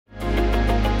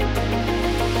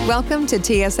Welcome to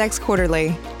TSX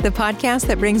Quarterly, the podcast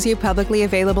that brings you publicly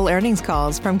available earnings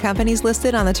calls from companies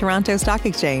listed on the Toronto Stock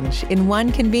Exchange in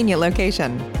one convenient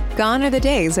location. Gone are the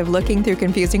days of looking through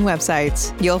confusing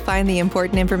websites. You'll find the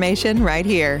important information right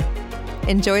here.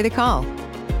 Enjoy the call.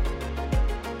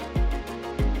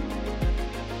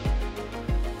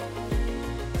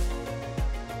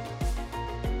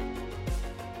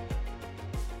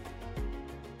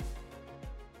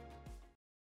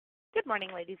 Good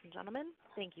morning, ladies and gentlemen.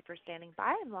 Thank you for standing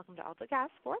by and welcome to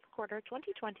AltaGas fourth quarter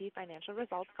 2020 financial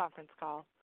results conference call.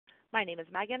 My name is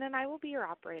Megan and I will be your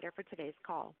operator for today's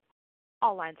call.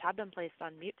 All lines have been placed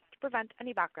on mute to prevent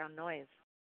any background noise.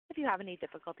 If you have any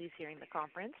difficulties hearing the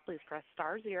conference, please press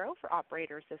 *0 for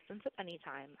operator assistance at any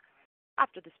time.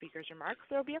 After the speaker's remarks,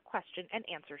 there will be a question and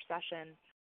answer session.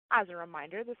 As a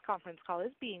reminder, this conference call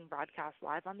is being broadcast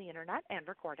live on the internet and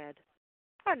recorded.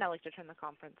 I would now like to turn the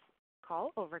conference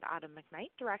call over to Adam McKnight,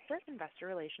 Director, Investor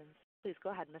Relations. Please go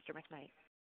ahead, Mr. McKnight.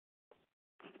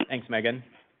 Thanks, Megan.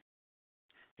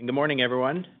 And good morning,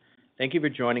 everyone. Thank you for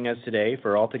joining us today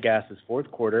for AltaGas's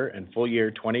fourth quarter and full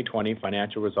year 2020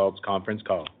 financial results conference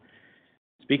call.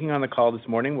 Speaking on the call this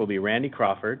morning will be Randy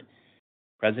Crawford,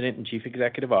 President and Chief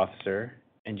Executive Officer,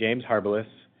 and James Harbilas,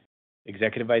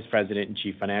 Executive Vice President and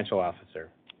Chief Financial Officer.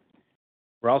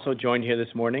 We're also joined here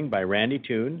this morning by Randy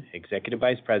Toone, Executive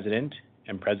Vice President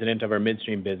and President of our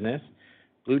Midstream business,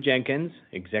 Blue Jenkins,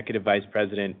 Executive Vice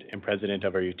President and President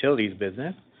of our Utilities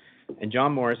business, and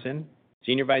John Morrison,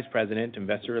 Senior Vice President,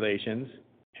 Investor Relations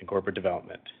and Corporate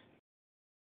Development.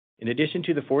 In addition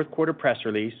to the fourth quarter press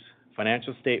release,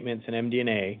 financial statements, and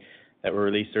MD&A that were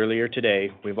released earlier today,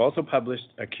 we've also published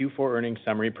a Q4 earnings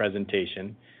summary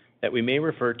presentation that we may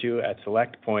refer to at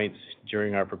select points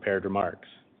during our prepared remarks.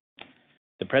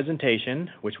 The presentation,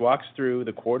 which walks through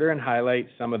the quarter and highlights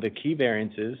some of the key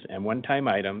variances and one-time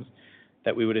items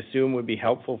that we would assume would be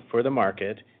helpful for the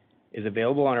market, is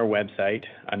available on our website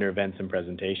under Events and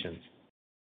Presentations.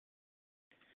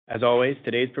 As always,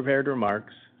 today's prepared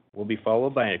remarks will be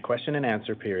followed by a question and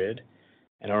answer period,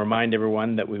 and I'll remind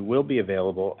everyone that we will be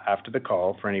available after the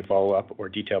call for any follow-up or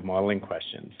detailed modeling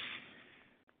questions.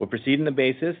 We'll proceed on the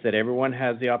basis that everyone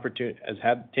has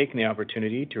taken the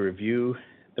opportunity to review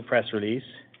the press release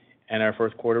and our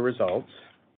fourth quarter results.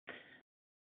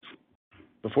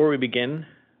 Before we begin,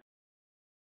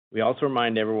 we also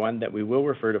remind everyone that we will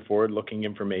refer to forward-looking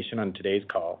information on today's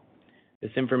call.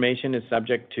 This information is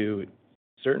subject to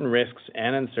certain risks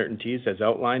and uncertainties as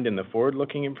outlined in the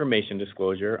forward-looking information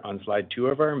disclosure on slide 2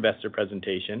 of our investor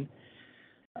presentation,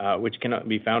 which can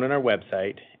be found on our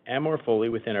website and more fully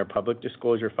within our public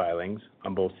disclosure filings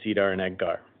on both SEDAR and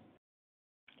EDGAR.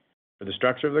 For the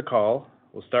structure of the call,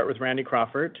 we'll start with Randy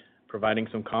Crawford providing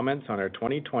some comments on our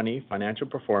 2020 financial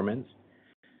performance,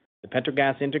 the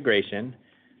Petrogas integration,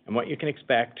 and what you can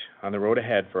expect on the road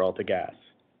ahead for AltaGas.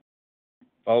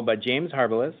 Followed by James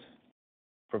Harbilas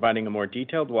providing a more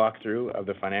detailed walkthrough of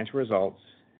the financial results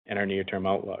and our near-term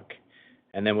outlook.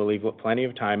 And then we'll leave plenty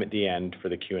of time at the end for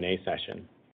the Q&A session.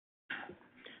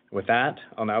 With that,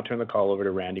 I'll now turn the call over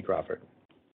to Randy Crawford.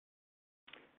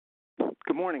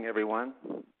 Good morning, everyone.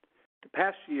 The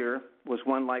past year was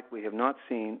one like we have not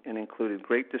seen and included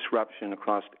great disruption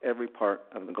across every part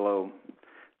of the globe.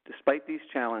 Despite these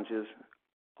challenges,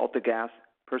 AltaGas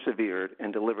persevered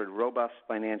and delivered robust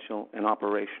financial and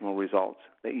operational results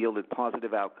that yielded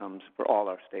positive outcomes for all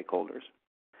our stakeholders.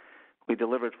 We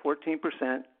delivered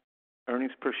 14%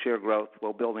 earnings per share growth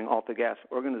while building AltaGas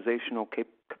organizational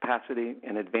capacity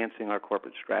and advancing our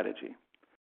corporate strategy.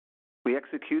 We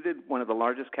executed one of the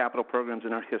largest capital programs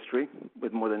in our history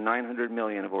with more than $900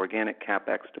 million of organic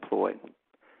CapEx deployed.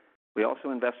 We also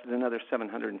invested another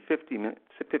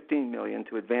 $715 million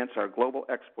to advance our global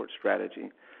export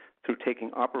strategy through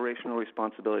taking operational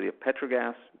responsibility of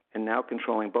Petrogas and now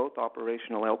controlling both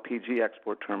operational LPG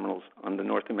export terminals on the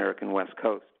North American West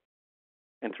Coast.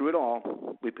 And through it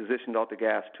all, we positioned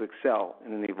AltaGas to excel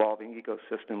in an evolving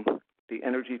ecosystem, the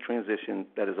energy transition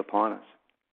that is upon us.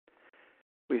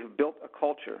 We have built a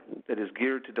culture that is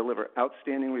geared to deliver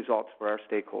outstanding results for our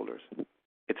stakeholders.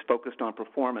 It's focused on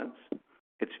performance,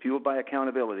 it's fueled by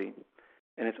accountability,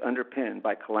 and it's underpinned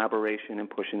by collaboration and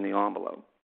pushing the envelope.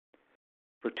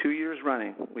 For 2 years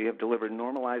running, we have delivered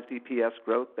normalized EPS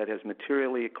growth that has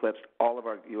materially eclipsed all of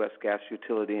our U.S. gas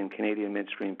utility and Canadian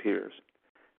midstream peers.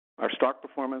 Our stock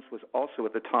performance was also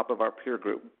at the top of our peer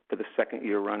group for the second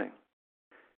year running.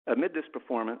 Amid this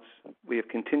performance, we have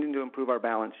continued to improve our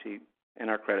balance sheet and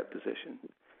our credit position.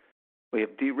 We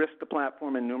have de-risked the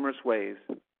platform in numerous ways,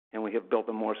 and we have built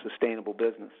a more sustainable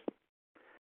business.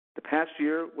 The past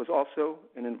year was also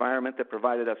an environment that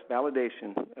provided us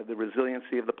validation of the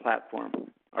resiliency of the platform,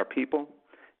 our people,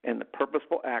 and the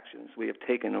purposeful actions we have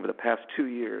taken over the past 2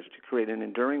 years to create an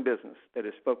enduring business that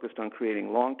is focused on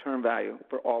creating long-term value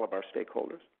for all of our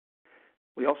stakeholders.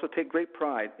 We also take great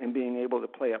pride in being able to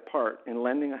play a part in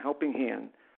lending a helping hand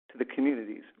to the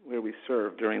communities where we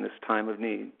serve during this time of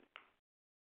need.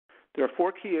 There are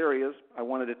 4 key areas I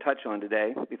wanted to touch on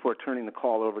today before turning the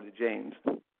call over to James.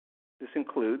 This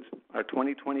includes our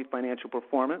 2020 financial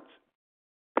performance,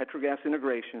 Petrogas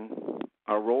integration,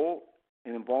 our role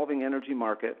in evolving energy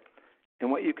market,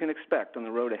 and what you can expect on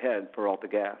the road ahead for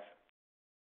AltaGas.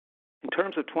 In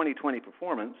terms of 2020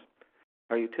 performance,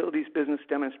 our utilities business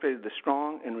demonstrated the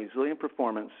strong and resilient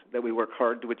performance that we work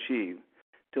hard to achieve,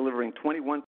 delivering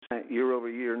 21%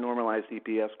 year-over-year normalized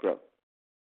EPS growth.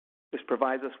 This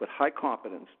provides us with high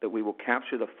confidence that we will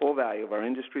capture the full value of our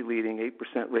industry-leading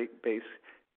 8% rate base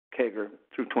CAGR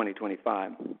through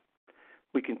 2025.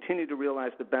 We continue to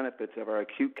realize the benefits of our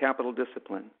acute capital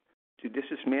discipline,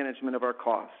 judicious management of our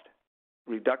cost,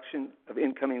 reduction of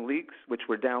incoming leaks, which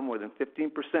were down more than 15%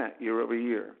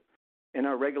 year-over-year, and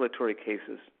our regulatory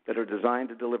cases that are designed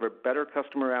to deliver better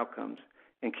customer outcomes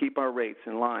and keep our rates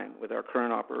in line with our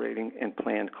current operating and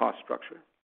planned cost structure.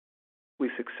 We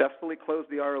successfully closed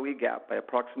the ROE gap by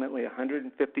approximately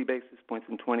 150 basis points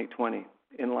in 2020,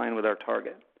 in line with our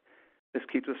target. This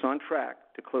keeps us on track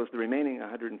to close the remaining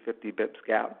 150 basis points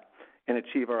gap and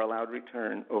achieve our allowed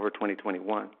return over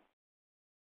 2021.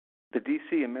 The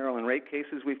D.C. and Maryland rate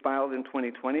cases we filed in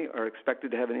 2020 are expected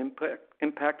to have an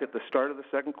impact at the start of the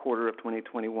second quarter of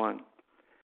 2021.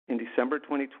 In December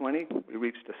 2020, we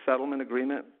reached a settlement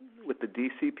agreement with the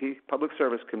D.C. Public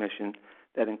Service Commission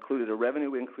that included a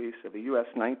revenue increase of US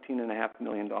 $19.5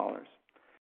 million.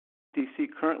 D.C.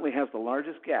 currently has the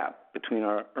largest gap between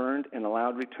our earned and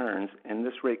allowed returns, and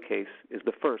this rate case is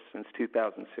the first since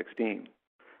 2016.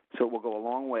 So it will go a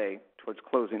long way towards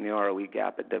closing the ROE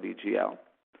gap at WGL.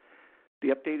 The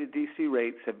updated D.C.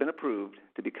 rates have been approved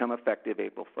to become effective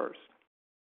April 1st.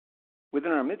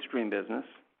 Within our midstream business,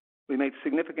 we made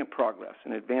significant progress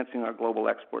in advancing our global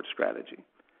export strategy,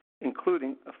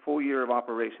 including a full year of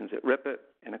operations at RIPET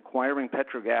and acquiring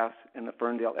Petrogas and the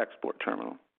Ferndale Export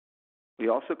Terminal. We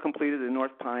also completed the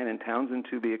North Pine and Townsend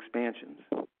 2B expansions,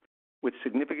 which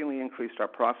significantly increased our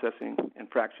processing and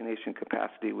fractionation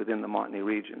capacity within the Montney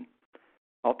region.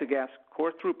 AltaGas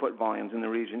core throughput volumes in the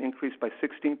region increased by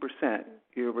 16%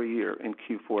 year-over-year in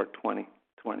Q4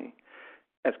 2020,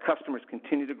 as customers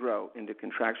continue to grow into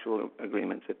contractual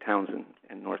agreements at Townsend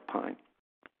and North Pine.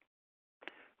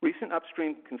 Recent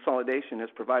upstream consolidation has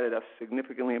provided us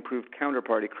significantly improved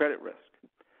counterparty credit risk.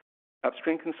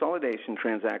 Upstream consolidation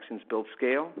transactions build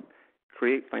scale,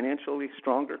 create financially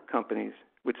stronger companies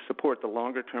which support the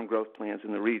longer-term growth plans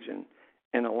in the region,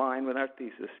 and align with our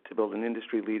thesis to build an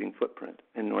industry-leading footprint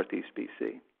in Northeast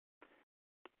BC.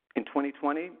 In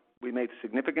 2020, we made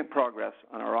significant progress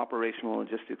on our operational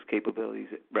logistics capabilities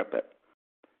at RIPET.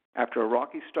 After a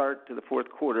rocky start to the fourth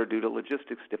quarter due to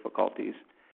logistics difficulties,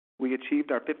 we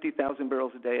achieved our 50,000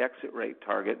 barrels a day exit rate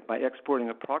target by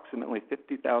exporting approximately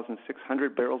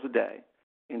 50,600 barrels a day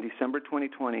in December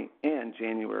 2020 and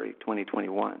January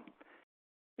 2021.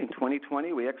 In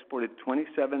 2020, we exported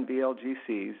 27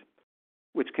 VLGCs,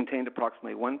 which contained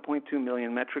approximately 1.2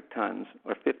 million metric tons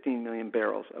or 15 million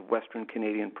barrels of Western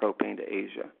Canadian propane to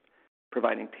Asia,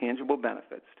 providing tangible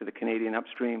benefits to the Canadian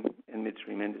upstream and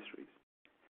midstream industries.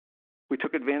 We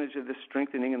took advantage of this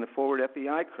strengthening in the forward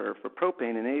FEI curve for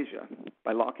propane in Asia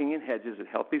by locking in hedges at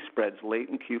healthy spreads late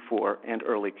in Q4 and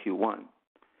early Q1.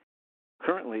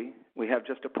 Currently, we have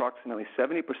just approximately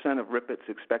 70% of RIPET's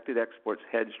expected exports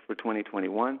hedged for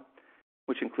 2021,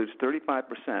 which includes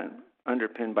 35%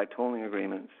 underpinned by tolling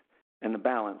agreements, and the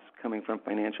balance coming from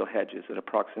financial hedges at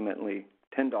approximately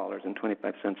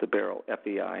 $10.25 a barrel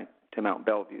FEI to Mount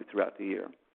Belvieu throughout the year.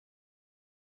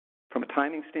 From a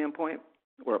timing standpoint,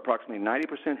 we're approximately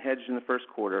 90% hedged in the first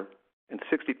quarter and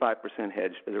 65%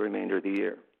 hedged for the remainder of the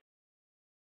year.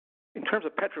 In terms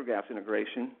of Petrogas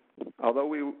integration, although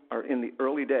we are in the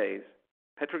early days,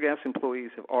 Petrogas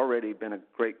employees have already been a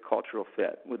great cultural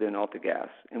fit within AltaGas,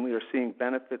 and we are seeing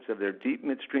benefits of their deep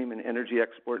midstream and energy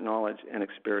export knowledge and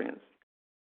experience.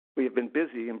 We have been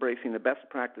busy embracing the best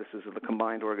practices of the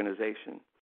combined organization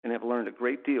and have learned a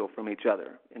great deal from each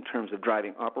other in terms of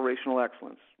driving operational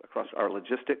excellence across our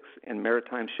logistics and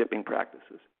maritime shipping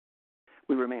practices.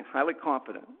 We remain highly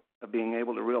confident of being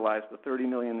able to realize the $30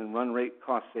 million in run rate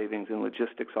cost savings and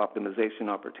logistics optimization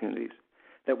opportunities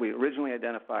that we originally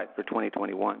identified for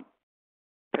 2021.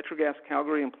 Petrogas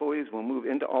Calgary employees will move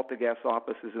into AltaGas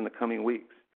offices in the coming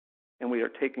weeks, and we are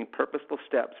taking purposeful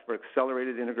steps for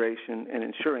accelerated integration and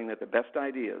ensuring that the best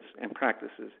ideas and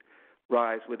practices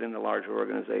rise within the larger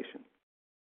organization.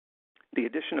 The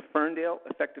addition of Ferndale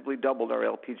effectively doubled our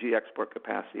LPG export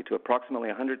capacity to approximately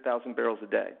 100,000 barrels a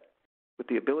day, with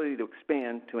the ability to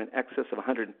expand to an excess of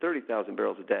 130,000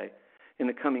 barrels a day in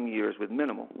the coming years with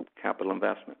minimal capital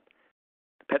investment.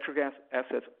 The Petrogas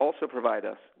assets also provide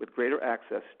us with greater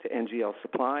access to NGL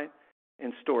supply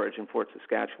and storage in Fort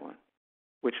Saskatchewan,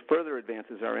 which further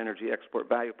advances our energy export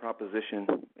value proposition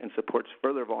and supports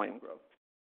further volume growth.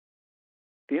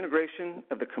 The integration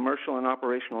of the commercial and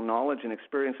operational knowledge and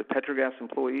experience of Petrogas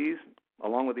employees,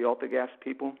 along with the AltaGas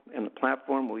people and the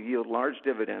platform, will yield large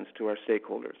dividends to our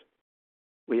stakeholders.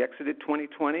 We exited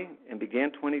 2020 and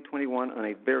began 2021 on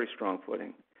a very strong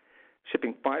footing,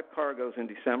 shipping 5 cargoes in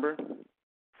December,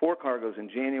 4 cargoes in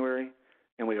January,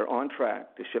 and we are on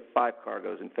track to ship 5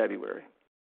 cargoes in February.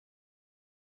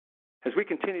 As we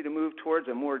continue to move towards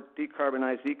a more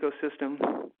decarbonized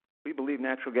ecosystem, we believe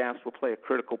natural gas will play a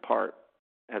critical part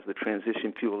as the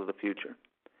transition fuel of the future.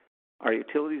 Our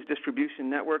utilities distribution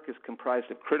network is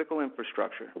comprised of critical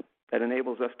infrastructure that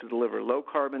enables us to deliver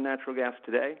low-carbon natural gas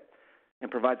today and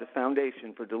provides a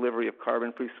foundation for delivery of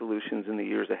carbon-free solutions in the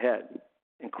years ahead,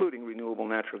 including renewable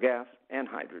natural gas and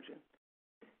hydrogen.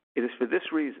 It is for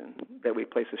this reason that we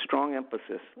place a strong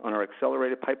emphasis on our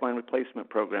accelerated pipeline replacement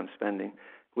program spending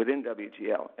within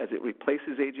WGL as it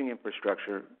replaces aging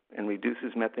infrastructure and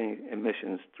reduces methane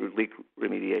emissions through leak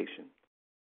remediation.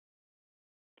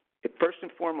 It first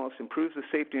and foremost improves the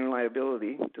safety and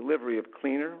reliability delivery of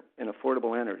cleaner and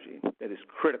affordable energy that is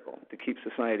critical to keep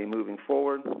society moving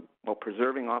forward while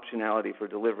preserving optionality for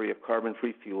delivery of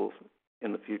carbon-free fuels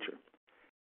in the future.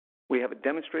 We have a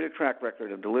demonstrated track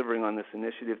record of delivering on this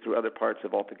initiative through other parts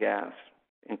of AltaGas,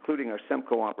 including our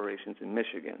SEMCO operations in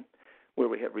Michigan, where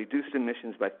we have reduced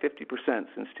emissions by 50%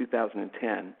 since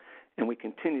 2010, and we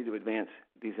continue to advance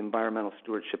these environmental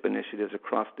stewardship initiatives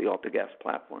across the AltaGas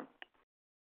platform.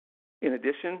 In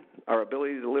addition, our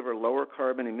ability to deliver lower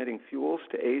carbon emitting fuels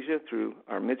to Asia through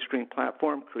our midstream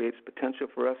platform creates potential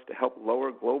for us to help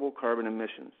lower global carbon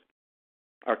emissions.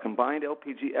 Our combined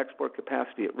LPG export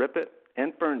capacity at Ripon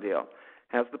and Ferndale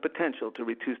has the potential to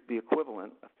reduce the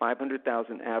equivalent of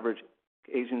 500,000 average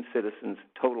Asian citizens'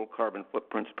 total carbon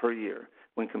footprints per year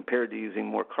when compared to using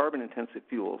more carbon-intensive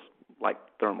fuels like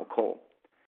thermal coal.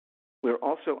 We are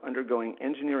also undergoing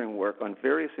engineering work on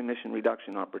various emission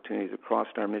reduction opportunities across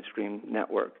our midstream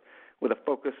network with a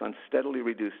focus on steadily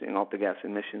reducing AltaGas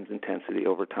emissions intensity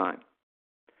over time.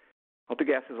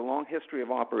 AltaGas has a long history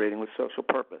of operating with social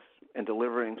purpose and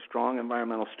delivering strong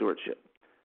environmental stewardship.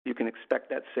 You can expect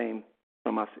that same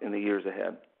from us in the years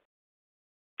ahead.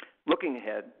 Looking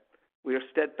ahead, we are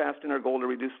steadfast in our goal to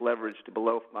reduce leverage to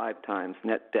below 5 times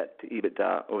net debt to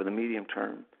EBITDA over the medium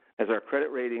term, as our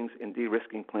credit ratings and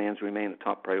de-risking plans remain a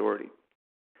top priority.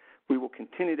 We will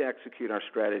continue to execute our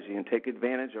strategy and take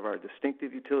advantage of our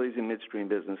distinctive utilities and midstream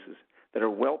businesses that are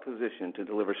well positioned to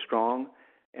deliver strong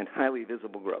and highly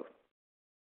visible growth.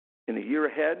 In the year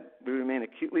ahead, we remain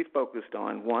acutely focused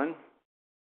on 1,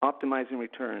 optimizing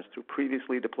returns through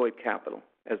previously deployed capital,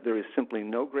 as there is simply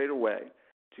no greater way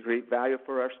to create value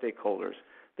for our stakeholders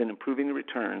than improving the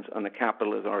returns on the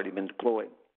capital that has already been deployed.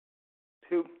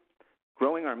 2,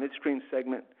 growing our midstream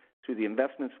segment through the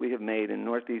investments we have made in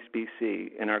Northeast BC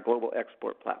and our global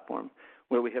export platform,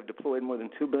 where we have deployed more than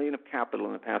 $2 billion of capital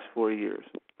in the past 4 years.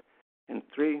 And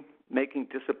 3, making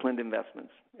disciplined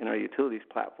investments in our utilities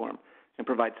platform and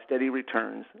provide steady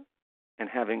returns and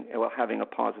while having a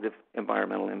positive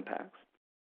environmental impacts.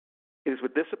 It is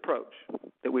with this approach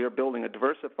that we are building a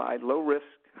diversified, low-risk,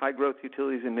 high-growth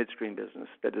utilities and midstream business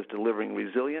that is delivering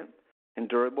resilient and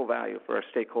durable value for our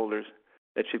stakeholders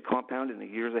that should compound in the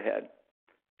years ahead.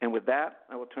 And with that,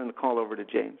 I will turn the call over to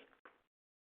James.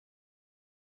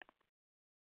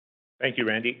 Thank you,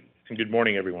 Randy, and good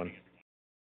morning, everyone.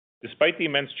 Despite the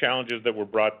immense challenges that were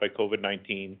brought by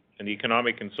COVID-19 and the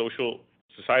economic and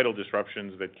societal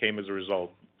disruptions that came as a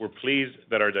result, we're pleased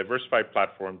that our diversified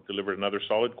platform delivered another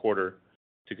solid quarter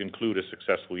to conclude a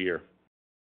successful year.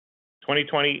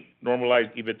 2020 normalized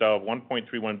EBITDA of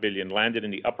 $1.31 billion landed in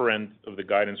the upper end of the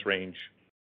guidance range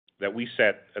that we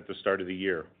set at the start of the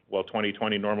year, while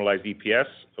 2020 normalized EPS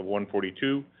of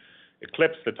 $1.42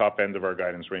 eclipsed the top end of our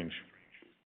guidance range.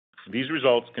 These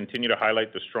results continue to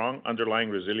highlight the strong underlying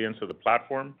resilience of the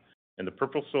platform and the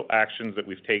purposeful actions that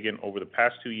we've taken over the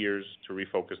past 2 years to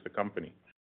refocus the company.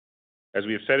 As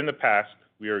we have said in the past,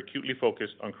 we are acutely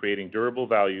focused on creating durable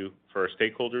value for our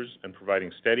stakeholders and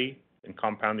providing steady and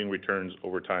compounding returns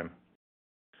over time.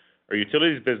 Our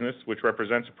utilities business, which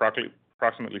represents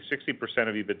approximately 60%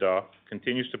 of EBITDA,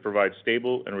 continues to provide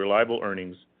stable and reliable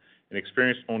earnings and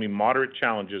experienced only moderate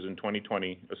challenges in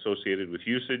 2020 associated with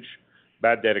usage,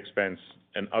 bad debt expense,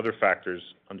 and other factors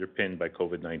underpinned by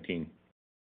COVID-19.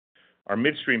 Our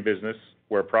midstream business,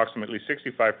 where approximately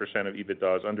 65% of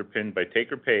EBITDA is underpinned by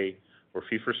take-or-pay or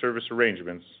fee-for-service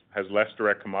arrangements, has less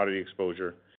direct commodity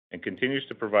exposure and continues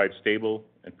to provide stable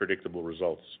and predictable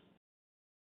results.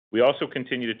 We also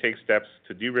continue to take steps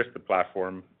to de-risk the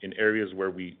platform in areas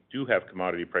where we do have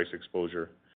commodity price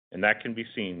exposure, and that can be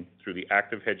seen through the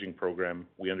active hedging program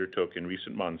we undertook in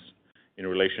recent months in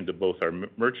relation to both our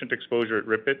merchant exposure at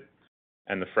RIPET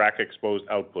and the frac-exposed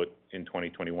output in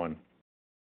 2021.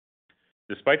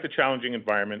 Despite the challenging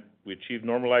environment, we achieved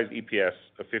normalized EPS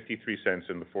of 53 cents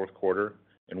in the fourth quarter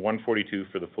and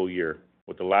 1.42 for the full year,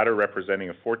 with the latter representing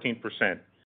a 14%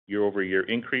 year-over-year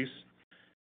increase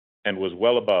and was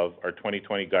well above our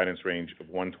 2020 guidance range of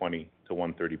 1.20 to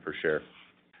 1.30 per share.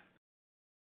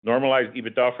 Normalized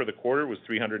EBITDA for the quarter was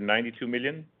 392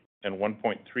 million and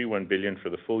 1.31 billion for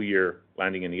the full year,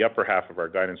 landing in the upper half of our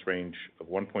guidance range of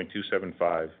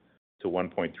 1.275 to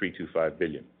 1.325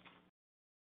 billion.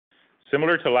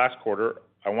 Similar to last quarter,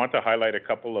 I want to highlight a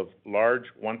couple of large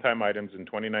one-time items in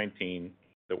 2019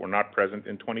 that were not present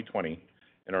in 2020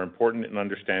 and are important in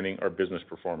understanding our business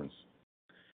performance.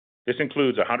 This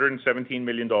includes $117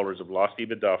 million of lost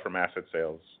EBITDA from asset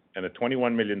sales and a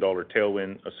 $21 million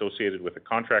tailwind associated with a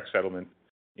contract settlement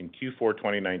in Q4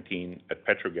 2019 at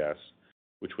AltaGas,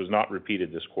 which was not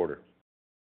repeated this quarter.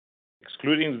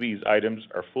 Excluding these items,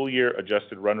 our full-year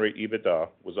adjusted run rate EBITDA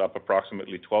was up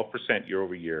approximately 12%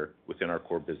 year-over-year within our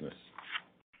core business.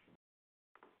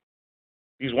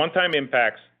 These one-time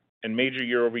impacts and major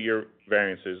year-over-year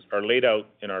variances are laid out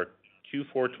in our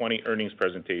Q4 20 earnings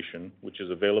presentation, which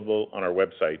is available on our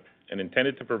website and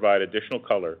intended to provide additional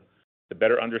color to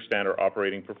better understand our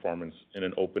operating performance in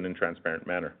an open and transparent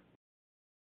manner.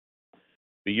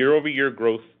 The year-over-year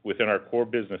growth within our core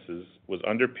businesses was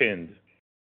underpinned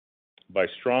by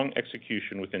strong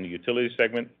execution within the utility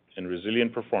segment and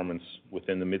resilient performance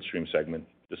within the midstream segment,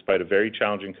 despite a very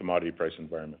challenging commodity price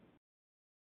environment.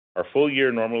 Our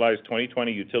full-year normalized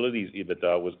 2020 utilities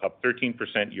EBITDA was up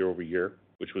 13% year-over-year,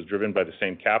 which was driven by the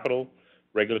same capital,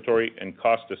 regulatory, and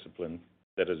cost discipline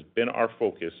that has been our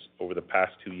focus over the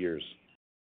past 2 years.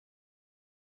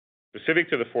 Specific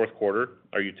to the fourth quarter,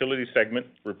 our utility segment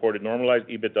reported normalized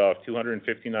EBITDA of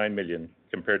 259 million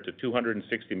compared to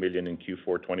 260 million in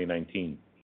Q4 2019.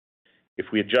 If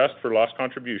we adjust for lost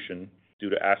contribution due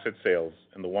to asset sales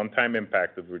and the one-time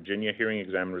impact of Virginia Hearing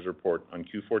Examiner's report on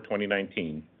Q4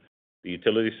 2019, the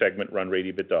utility segment run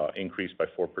rate EBITDA increased by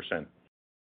 4%.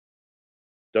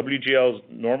 WGL's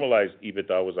normalized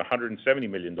EBITDA was $170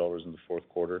 million in the fourth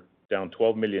quarter, down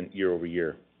 $12 million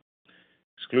year-over-year.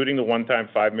 Excluding the one-time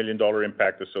 $5 million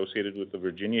impact associated with the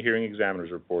Virginia Hearing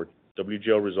Examiner's report,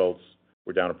 WGL results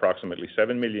were down approximately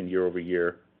 $7 million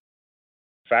year-over-year.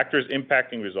 Factors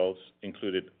impacting results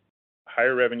included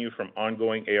higher revenue from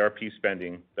ongoing ARP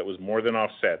spending that was more than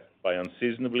offset by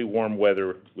unseasonably warm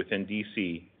weather within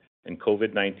DC and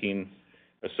COVID-19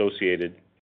 associated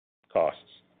costs.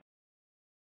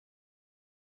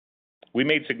 We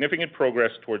made significant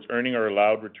progress towards earning our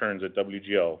allowed returns at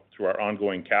WGL through our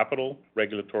ongoing capital,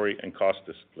 regulatory, and cost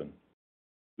discipline.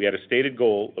 We had a stated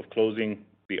goal of closing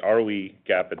the ROE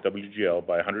gap at WGL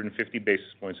by 150 basis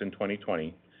points in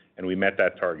 2020, and we met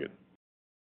that target.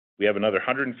 We have another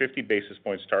 150 basis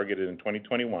points targeted in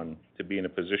 2021 to be in a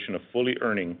position of fully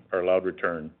earning our allowed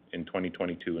return in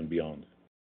 2022 and beyond.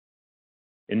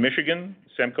 In Michigan,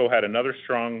 SEMCO had another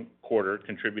strong quarter,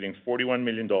 contributing $41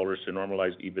 million to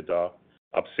normalized EBITDA,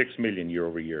 up $6 million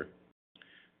year-over-year.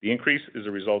 The increase is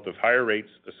a result of higher rates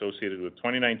associated with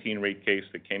 2019 rate case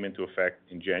that came into effect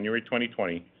in January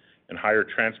 2020 and higher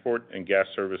transport and gas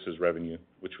services revenue,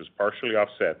 which was partially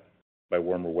offset by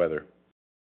warmer weather.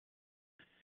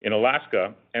 In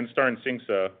Alaska, NSTAR and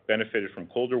SINGSA benefited from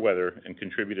colder weather and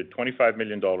contributed $25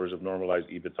 million of normalized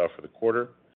EBITDA for the quarter,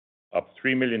 up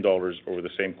 $3 million over the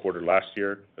same quarter last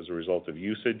year as a result of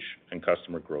usage and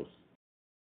customer growth.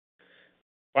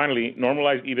 Finally,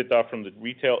 normalized EBITDA from the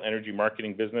retail energy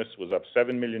marketing business was up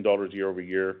 $7 million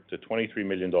year-over-year to $23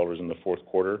 million in the fourth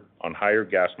quarter on higher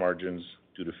gas margins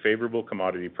due to favorable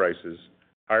commodity prices,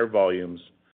 higher volumes,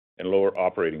 and lower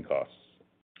operating costs,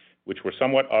 which were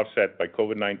somewhat offset by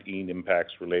COVID-19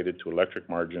 impacts related to electric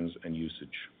margins and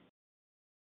usage.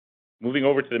 Moving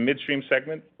over to the midstream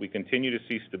segment, we continue to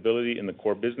see stability in the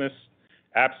core business,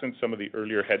 absent some of the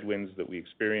earlier headwinds that we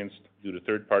experienced due to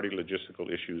third-party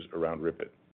logistical issues around RIPET.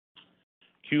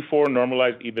 Q4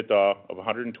 normalized EBITDA of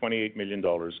 $128 million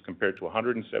compared to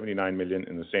 $179 million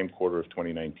in the same quarter of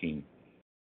 2019.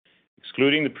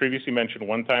 Excluding the previously mentioned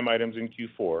one-time items in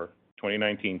Q4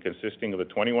 2019 consisting of a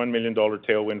 $21 million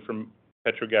tailwind from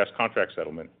AltaGas contract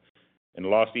settlement and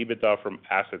lost EBITDA from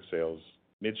asset sales,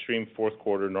 midstream fourth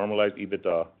quarter normalized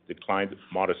EBITDA declined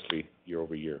modestly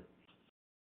year-over-year.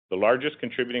 The largest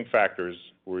contributing factors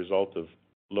were a result of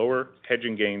lower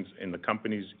hedging gains in the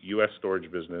company's U.S.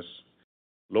 storage business,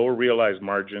 lower realized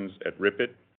margins at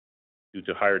RIPET due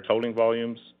to higher tolling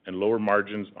volumes and lower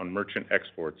margins on merchant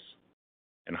exports,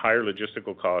 and higher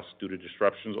logistical costs due to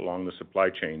disruptions along the supply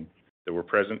chain that were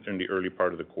present in the early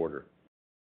part of the quarter.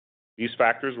 These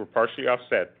factors were partially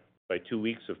offset by 2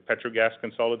 weeks of PetroGas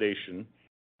consolidation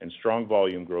and strong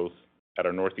volume growth at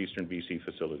our northeastern BC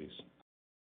facilities.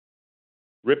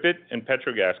 RIPET and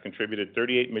PetroGas contributed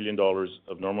 $38 million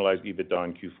of normalized EBITDA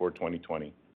in Q4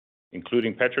 2020,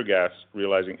 including PetroGas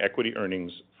realizing equity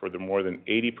earnings for the more than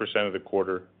 80% of the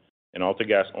quarter and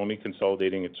AltaGas only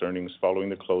consolidating its earnings following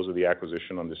the close of the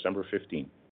acquisition on December 15.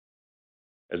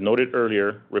 As noted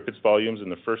earlier, RIPET's volumes in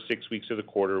the first 6 weeks of the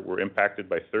quarter were impacted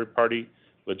by third-party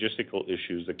logistical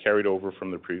issues that carried over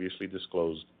from the previously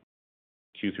disclosed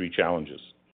Q3 challenges.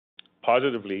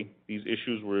 Positively, these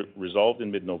issues were resolved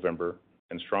in mid-November,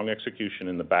 and strong execution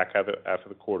in the back half of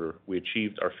the quarter, we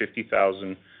achieved our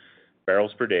 50,000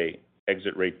 barrels per day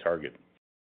exit rate target.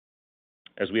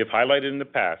 As we have highlighted in the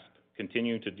past,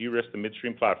 continuing to de-risk the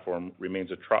midstream platform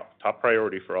remains a top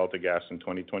priority for AltaGas in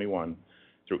 2021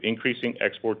 through increasing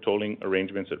export tolling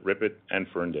arrangements at RIPET and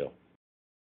Ferndale.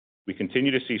 We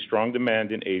continue to see strong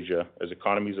demand in Asia as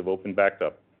economies have opened back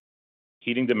up.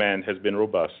 Heating demand has been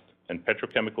robust, and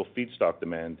petrochemical feedstock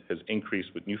demand has increased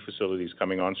with new facilities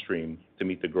coming on stream to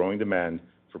meet the growing demand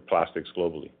for plastics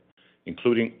globally,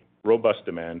 including robust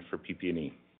demand for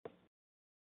PP&E.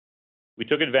 We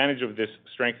took advantage of this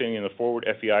strengthening in the forward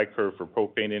FEI curve for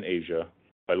propane in Asia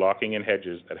by locking in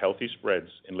hedges at healthy spreads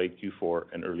in late Q4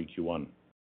 and early Q1.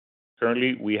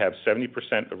 Currently, we have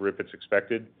 70% of RIPET's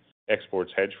expected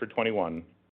exports hedged for 21,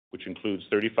 which includes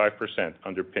 35%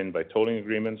 underpinned by tolling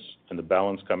agreements and the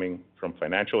balance coming from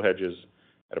financial hedges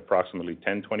at approximately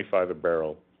 $10.25 a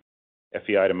barrel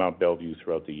FEI to Mount Belvieu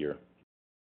throughout the year.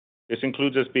 This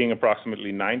includes us being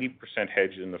approximately 90%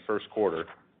 hedged in the first quarter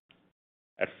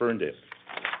at Ferndale.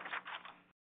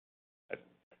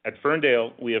 At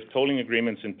Ferndale, we have tolling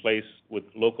agreements in place with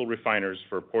local refiners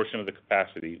for a portion of the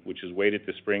capacity, which is weighted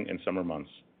to spring and summer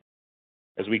months.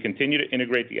 As we continue to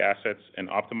integrate the assets and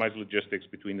optimize logistics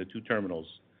between the two terminals,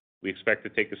 we expect to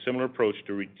take a similar approach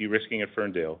to de-risking at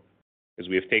Ferndale as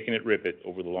we have taken at RIPET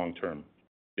over the long term.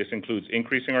 This includes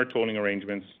increasing our tolling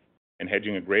arrangements and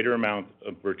hedging a greater amount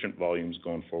of merchant volumes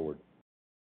going forward.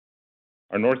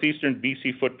 Our northeastern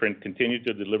BC footprint continued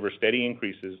to deliver steady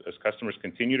increases as customers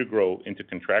continue to grow into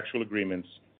contractual agreements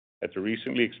at the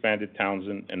recently expanded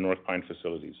Townsend and North Pine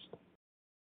facilities.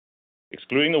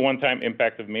 Excluding the one-time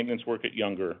impact of maintenance work at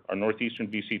Younger, our northeastern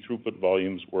BC throughput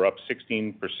volumes were up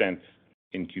 16%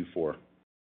 in Q4.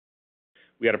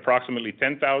 We had approximately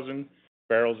 10,000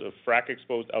 barrels of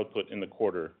frac-exposed output in the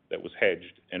quarter that was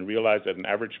hedged and realized at an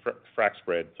average frac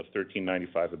spread of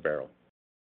 $13.95 a barrel.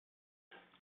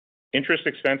 Interest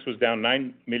expense was down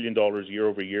 $9 million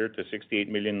year-over-year to $68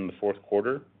 million in the fourth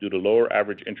quarter due to lower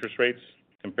average interest rates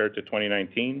compared to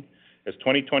 2019, as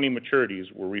 2020 maturities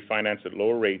were refinanced at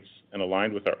lower rates and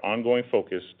aligned with our ongoing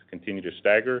focus to continue to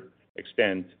stagger,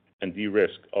 extend, and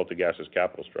de-risk AltaGas's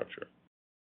capital structure.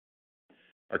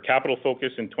 Our capital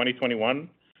focus in 2021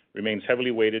 remains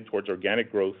heavily weighted towards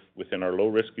organic growth within our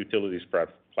low-risk utilities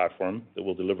platform that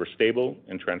will deliver stable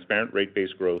and transparent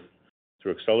rate-based growth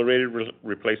through accelerated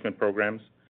replacement programs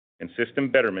and system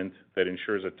betterment that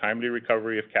ensures a timely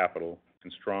recovery of capital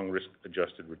and strong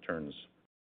risk-adjusted returns.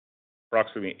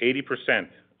 Approximately 80%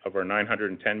 of our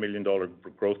 $910 million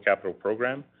growth capital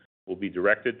program will be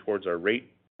directed towards our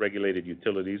rate-regulated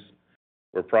utilities,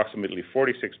 where approximately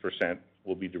 46%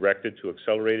 will be directed to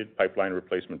accelerated pipeline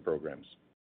replacement programs.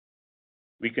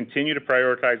 We continue to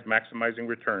prioritize maximizing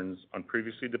returns on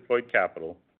previously deployed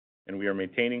capital, and we are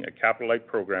maintaining a capital-light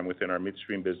program within our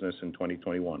midstream business in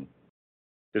 2021.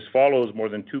 This follows more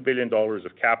than $2 billion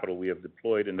of capital we have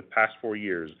deployed in the past 4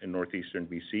 years in northeastern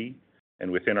BC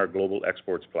and within our global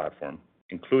exports platform,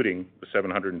 including the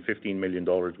 $715 million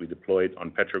we deployed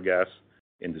on PetroGas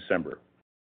in December.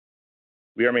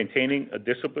 We are maintaining a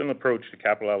disciplined approach to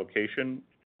capital allocation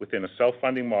within a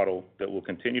self-funding model that will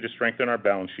continue to strengthen our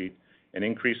balance sheet and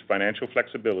increase financial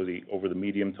flexibility over the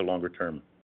medium to longer term.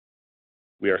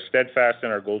 We are steadfast in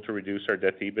our goal to reduce our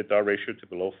debt-to-EBITDA ratio to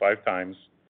below 5 times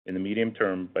in the medium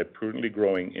term by prudently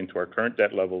growing into our current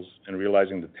debt levels and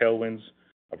realizing the tailwinds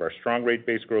of our strong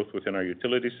rate-based growth within our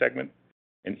utility segment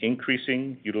and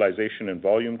increasing utilization and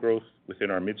volume growth within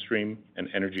our midstream and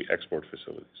energy export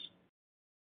facilities.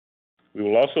 We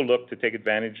will also look to take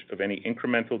advantage of any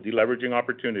incremental deleveraging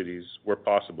opportunities where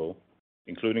possible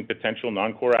including potential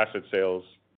non-core asset sales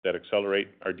that accelerate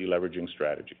our deleveraging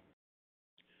strategy.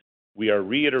 We are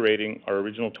reiterating our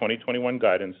original 2021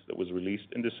 guidance that was released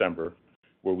in December,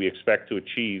 where we expect to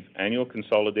achieve annual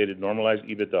consolidated normalized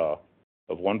EBITDA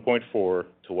of 1.4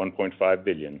 to 1.5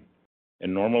 billion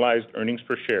and normalized earnings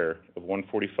per share of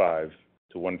 1.45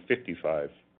 to 1.55.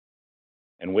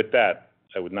 And with that,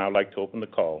 I would now like to open the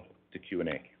call to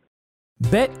Q&A.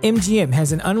 BetMGM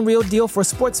has an unreal deal for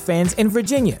sports fans in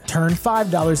Virginia. Turn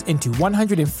 $5 into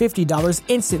 $150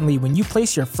 instantly when you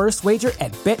place your first wager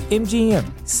at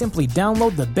BetMGM. Simply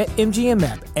download the BetMGM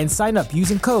app and sign up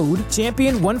using code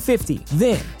Champion150.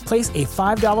 Then, place a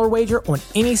 $5 wager on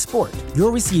any sport.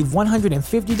 You'll receive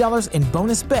 $150 in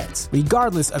bonus bets,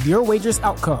 regardless of your wager's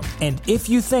outcome. And if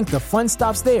you think the fun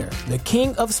stops there, the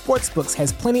king of sportsbooks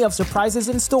has plenty of surprises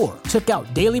in store. Check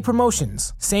out daily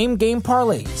promotions, same-game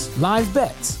parlays, live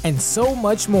bets, and so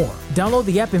much more. Download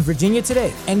the app in Virginia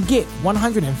today and get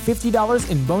 $150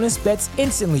 in bonus bets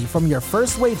instantly from your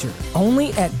first wager.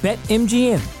 Only at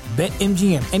BetMGM.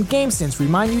 BetMGM and GameSense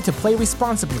remind you to play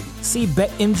responsibly. See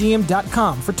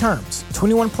BetMGM.com for terms.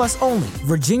 21 plus only.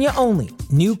 Virginia only.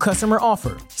 New customer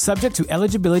offer. Subject to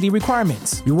eligibility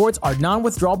requirements. Rewards are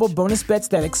non-withdrawable bonus bets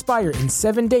that expire in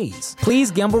 7 days. Please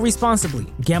gamble responsibly.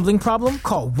 Gambling problem?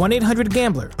 Call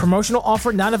 1-800-GAMBLER. Promotional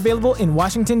offer not available in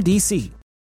Washington, D.C.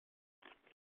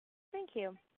 Thank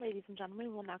you. Ladies and gentlemen,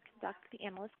 we will now conduct the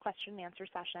analyst question and answer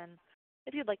session.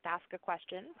 If you'd like to ask a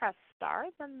question, press star,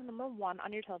 then the number 1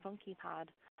 on your telephone keypad.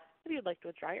 If you'd like to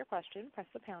withdraw your question, press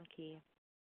the pound key.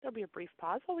 There'll be a brief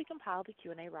pause while we compile the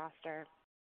Q&A roster.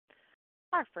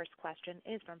 Our first question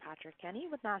is from Patrick Kenny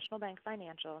with National Bank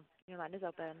Financial. Your line is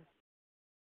open.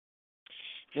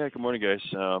 Yeah, good morning, guys.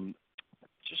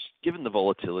 Just given the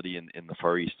volatility in the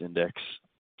Far East Index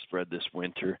spread this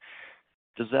winter,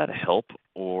 does that help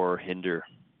or hinder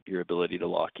your ability to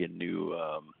lock in new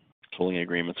tolling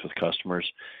agreements with customers?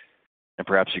 And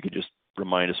perhaps you could just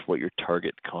remind us what your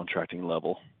target contracting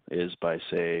level is by,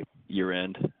 say,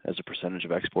 year-end as a percentage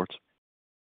of exports.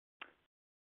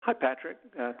 Hi, Patrick.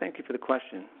 Thank you for the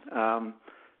question.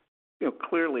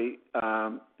 Clearly,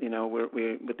 we're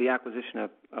with the acquisition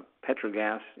of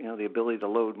PetroGas, the ability to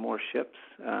load more ships,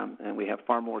 and we have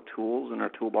far more tools in our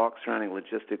toolbox surrounding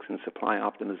logistics and supply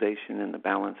optimization and the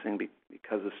balancing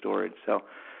because of storage. So,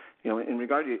 in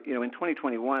regard to, in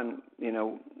 2021,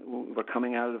 we're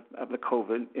coming out of the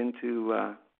COVID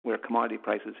into where commodity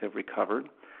prices have recovered.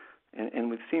 And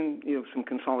we've seen, some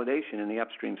consolidation in the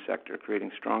upstream sector,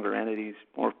 creating stronger entities,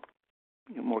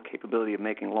 more capability of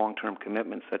making long-term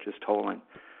commitments such as tolling.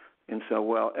 And so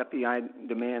while FEI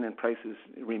demand and prices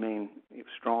remain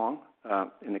strong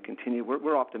and they continue,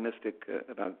 we're optimistic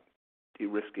about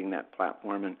de-risking that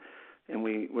platform, and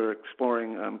we're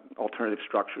exploring alternative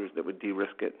structures that would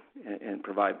de-risk it and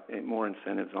provide more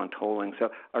incentives on tolling. So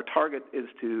our target is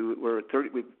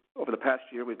over the past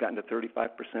year, we've gotten to 35%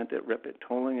 at RIPET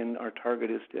tolling, and our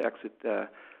target is to exit the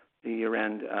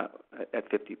year-end at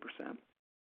 50%.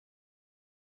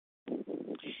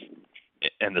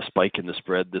 And the spike in the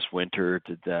spread this winter,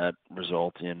 did that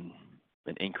result in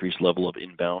an increased level of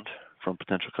inbound from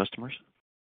potential customers?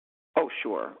 Oh,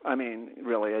 sure. I mean,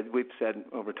 really, we've said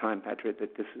over time, Patrick,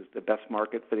 that this is the best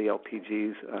market for the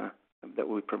LPGs that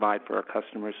we provide for our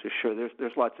customers. So sure,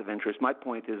 there's lots of interest. My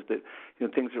point is that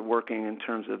things are working in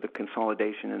terms of the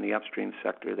consolidation in the upstream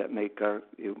sector that make our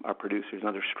producers and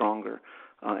others stronger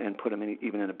and put them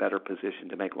even in a better position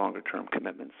to make longer-term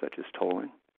commitments such as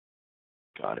tolling.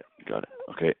 Got it.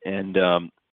 Okay. And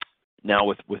now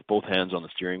with both hands on the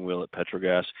steering wheel at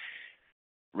PetroGas,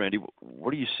 Randy,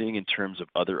 what are you seeing in terms of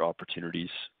other opportunities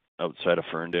outside of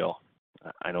Ferndale?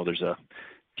 I know there's a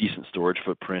decent storage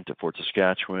footprint at Fort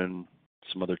Saskatchewan,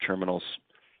 some other terminals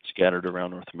scattered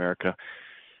around North America.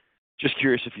 Just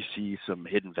curious if you see some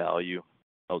hidden value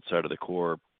outside of the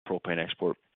core propane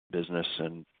export business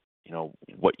and,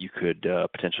 what you could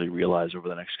potentially realize over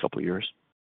the next couple of years.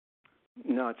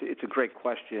 No, it's a great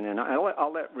question, and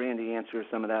I'll let Randy answer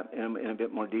some of that in a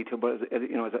bit more detail. But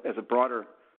as a broader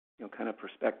kind of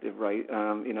perspective, right?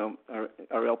 Our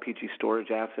LPG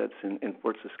storage assets in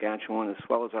Fort Saskatchewan, as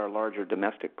well as our larger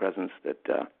domestic presence that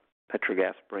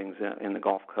PetroGas brings in the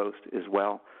Gulf Coast as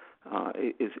well,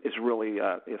 is really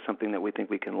something that we think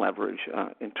we can leverage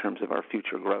in terms of our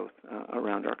future growth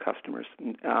around our customers.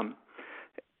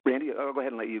 Randy, I'll go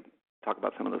ahead and let you talk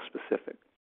about some of those specific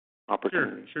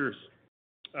opportunities. Sure.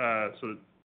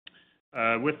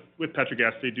 With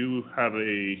PetroGas, they do have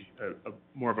a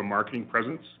more of a marketing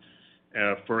presence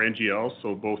for NGLs,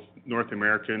 so both North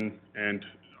American and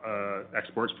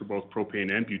exports for both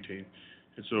propane and butane.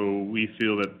 And so we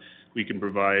feel that we can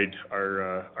provide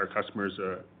our customers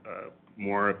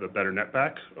more of a better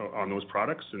netback on those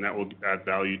products, and that will add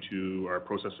value to our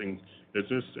processing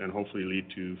business and hopefully lead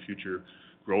to future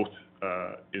growth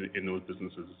in those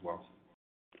businesses as well.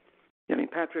 Yeah, I mean,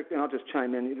 Patrick, and I'll just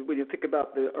chime in. When you think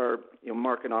about our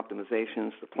market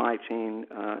optimization, supply chain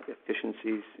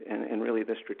efficiencies, and really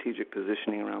the strategic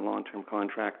positioning around long-term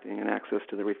contracting and access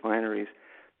to the refineries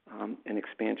and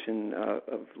expansion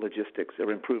of logistics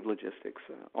or improved logistics,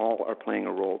 all are playing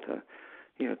a role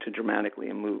to dramatically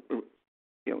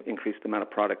increase the amount of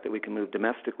product that we can move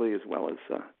domestically as well as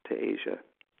to Asia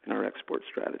in our export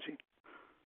strategy.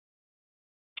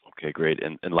 Okay, great.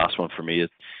 And last one for me is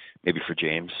maybe for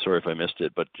James. Sorry if I missed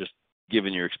it, but just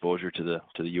given your exposure to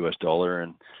the U.S. dollar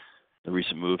and the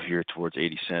recent move here towards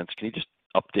 80 cents, can you just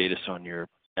update us on your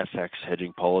FX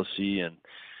hedging policy and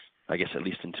I guess at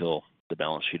least until the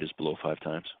balance sheet is below 5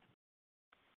 times?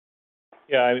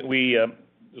 Yeah,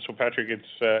 so Patrick,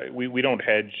 it's we don't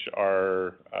hedge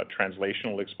our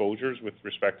translational exposures with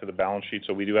respect to the balance sheet.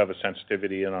 So we do have a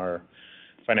sensitivity in our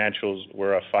financials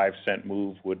where a 5-cent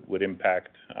move would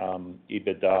impact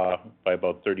EBITDA by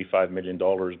about $35 million.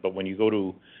 But when you go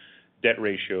to debt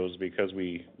ratios, because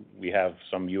we have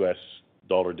some U.S.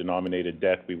 dollar denominated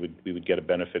debt, we would get a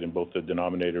benefit in both the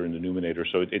denominator and the numerator.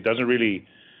 So it doesn't really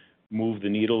move the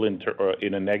needle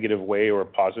in a negative way or a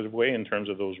positive way in terms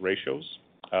of those ratios.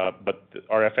 But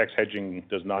our FX hedging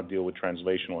does not deal with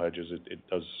translational hedges. It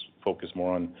does focus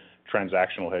more on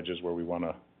transactional hedges where we want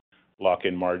to lock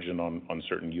in margin on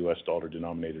certain U.S. dollar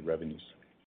denominated revenues.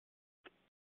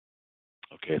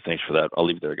 Okay, thanks for that. I'll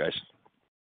leave it there, guys.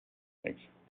 Thanks.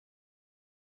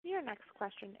 Your next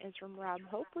question is from Rob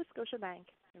Hope with Scotiabank.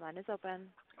 Your line is open.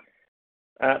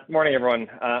 Morning, everyone.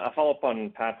 A follow-up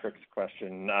on Patrick's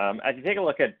question. As you take a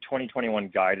look at 2021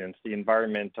 guidance, the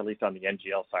environment, at least on the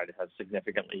NGL side, has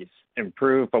significantly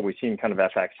improved, but we've seen kind of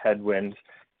FX headwinds.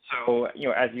 So,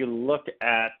 as you look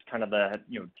at kind of the,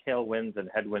 tailwinds and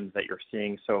headwinds that you're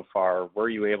seeing so far, were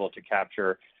you able to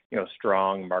capture,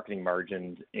 strong marketing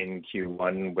margins in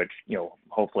Q1, which,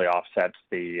 hopefully offsets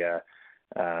the,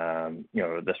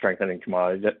 the strengthening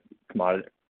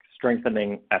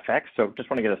FX? So just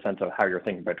want to get a sense of how you're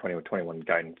thinking about 2021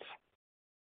 guidance.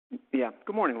 Yeah.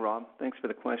 Good morning, Rob. Thanks for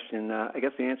the question. I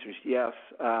guess the answer is yes.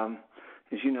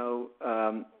 As you know,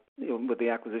 with the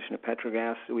acquisition of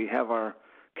AltaGas, we have our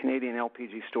Canadian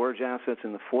LPG storage assets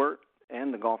in the Fort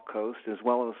and the Gulf Coast, as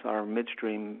well as our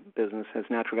midstream business has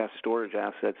natural gas storage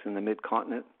assets in the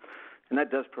mid-continent. And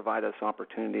that does provide us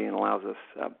opportunity and allows us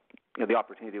the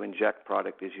opportunity to inject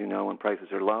product, as you know, when prices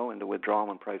are low and to withdraw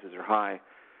when prices are high.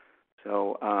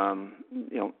 So,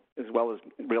 as well as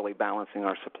really balancing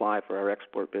our supply for our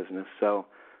export business. So,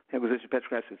 acquisition of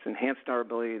AltaGas, it's enhanced our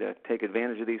ability to take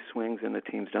advantage of these swings, and the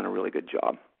team's done a really good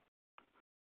job.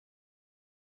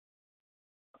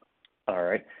 All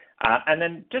right. And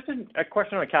then just a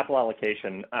question on capital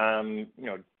allocation.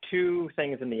 Two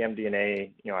things in the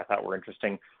MD&A, I thought were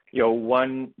interesting.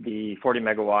 One, the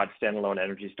 40-megawatt standalone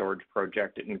energy storage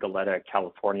project in Goleta,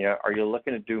 California. Are you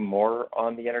looking to do more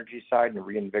on the energy side and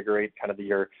reinvigorate kind of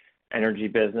your energy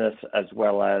business, as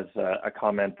well as a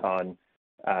comment on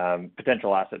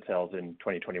potential asset sales in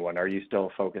 2021? Are you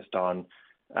still focused on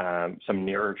some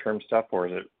nearer-term stuff, or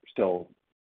is it still,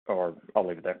 or I'll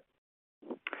leave it there.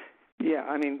 Yeah,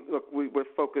 I mean, look, we're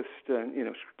focused,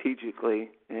 strategically,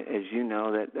 as you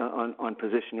know, that on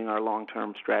positioning our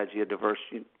long-term strategy of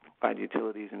diversified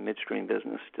utilities and midstream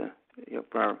business to,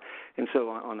 and so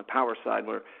on the power side,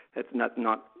 that's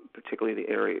not particularly the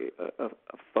area of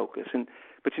focus.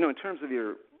 But in terms of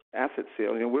your asset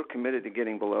sale, we're committed to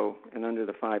getting below and under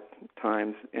the 5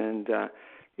 times, and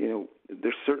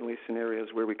there's certainly scenarios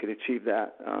where we could achieve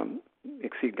that,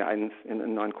 exceed guidance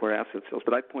in non-core asset sales.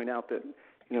 But I'd point out that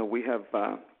we have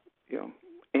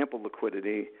ample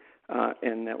liquidity,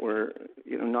 and that we're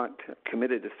not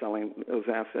committed to selling those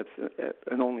assets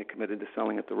and only committed to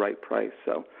selling at the right price.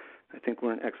 So I think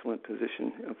we're in excellent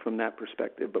position from that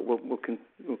perspective. But we'll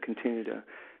continue to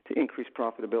increase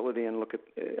profitability and look at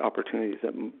opportunities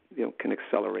that can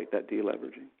accelerate that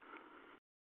deleveraging.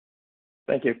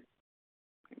 Thank you.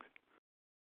 Thanks.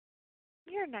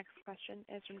 Your next question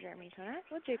is from Jeremy Tonet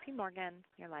with J.P. Morgan.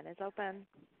 Your line is open.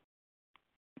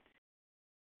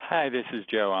 Hi, this is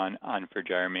Joe on for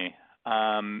Jeremy.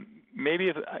 Maybe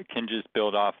if I can just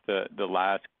build off the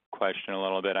last question a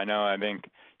little bit. I think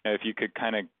if you could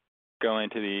kind of go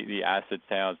into the asset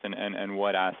sales and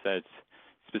what assets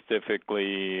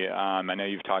specifically. I know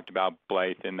you've talked about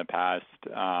Blythe in the past,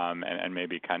 and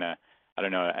maybe kind of, I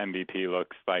don't know, MVP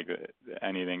looks like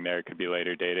anything there could be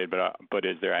later dated, but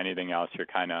is there anything else you're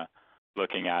kind of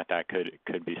looking at that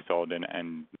could be sold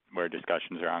and where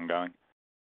discussions are ongoing?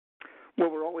 Well,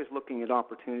 we're always looking at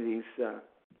opportunities,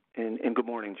 and good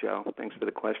morning, Joe. Thanks for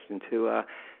the question, too.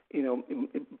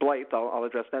 Blythe, I'll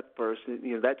address that first.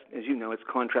 That, as you know, it's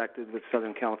contracted with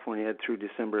Southern California through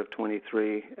December of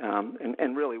 23,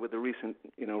 and really with the recent,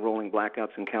 rolling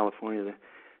blackouts in California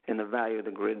and the value of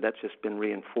the grid, that's just been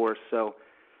reinforced. So,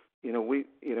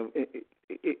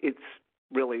 it's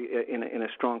really in a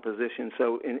strong position.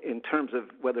 So in terms of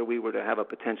whether we were to have a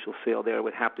potential sale there, it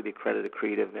would have to be credit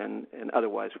accretive, and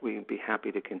otherwise we'd be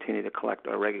happy to continue to collect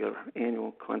our regular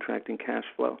annual contracting cash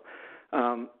flow.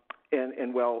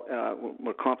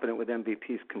 We're confident with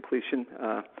MVP's completion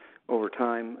over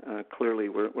time. Clearly,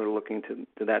 we're looking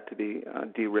to that to be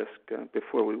de-risked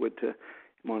before we would to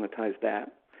monetize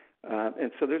that.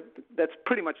 And so that's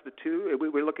pretty much the two.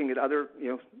 We're looking at other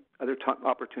top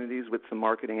opportunities with some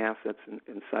marketing assets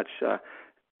and such.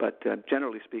 But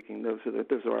generally speaking, those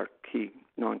are our key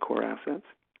non-core assets.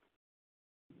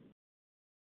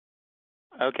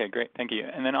 Okay, great. Thank you.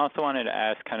 And then also wanted to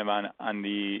ask kind of on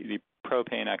the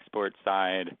propane export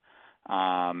side,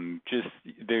 just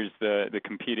there's the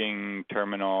competing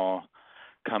terminal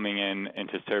coming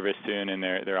into service soon, and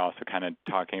they're also kind of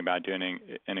talking about doing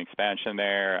an expansion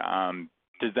there.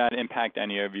 Does that impact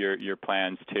any of your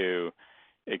plans to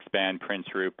expand Prince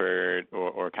Rupert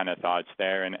or kind of thoughts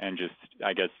there? And just,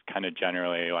 I guess, kind of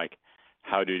generally, like,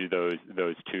 how do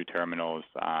those two terminals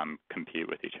compete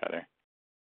with each other?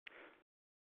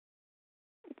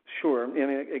 Sure. I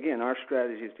mean, again, our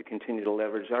strategy is to continue to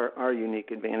leverage our unique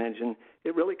advantage, and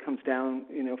it really comes down,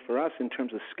 for us in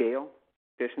terms of scale,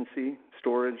 efficiency,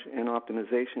 storage, and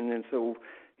optimization. And so,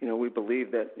 we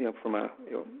believe that, from a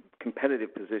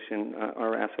competitive position,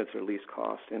 our assets are least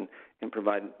cost and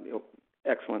provide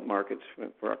excellent markets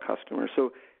for our customers.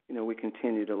 So, we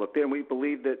continue to look there, and we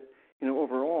believe that,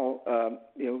 overall,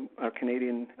 our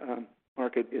Canadian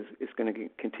market is going to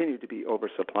continue to be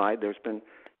oversupplied. There's been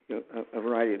a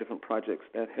variety of different projects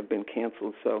that have been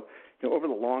canceled. So, over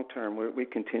the long term, we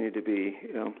continue to be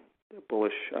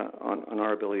bullish on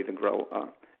our ability to grow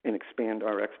and expand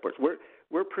our exports.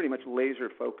 We're pretty much laser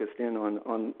focused in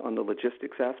on the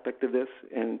logistics aspect of this,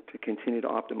 and to continue to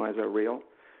optimize our rail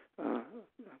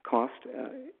cost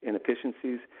and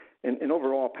efficiencies. And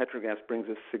overall, Petrogas brings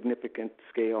us significant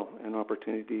scale and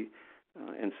opportunity,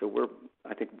 and so we're,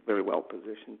 I think, very well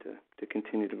positioned to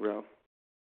continue to grow.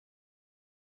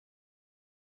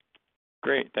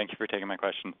 Great. Thank you for taking my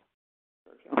question.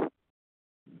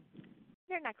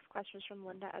 Your next question is from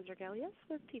Linda Ezergailis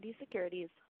with TD Securities.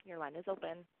 Your line is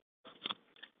open.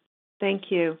 Thank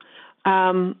you.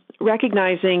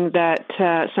 Recognizing that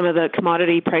some of the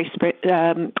commodity price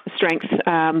strength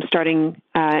starting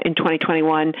in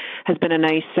 2021 has been a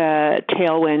nice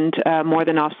tailwind, more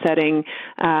than offsetting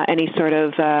any sort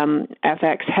of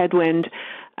FX headwind.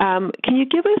 Can you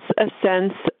give us a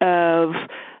sense of,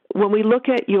 when we look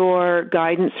at your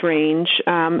guidance range,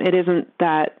 it isn't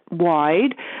that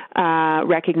wide,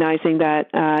 recognizing that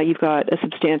you've got a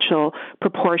substantial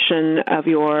proportion of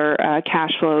your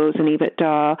cash flows and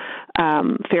EBITDA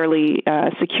fairly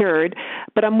secured.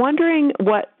 But I'm wondering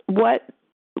what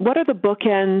are the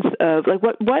bookends of, like,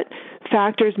 what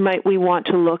factors might we want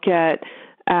to look at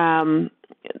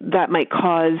that might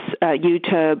cause you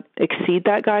to exceed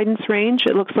that guidance range,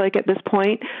 it looks like at this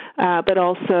point, but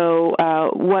also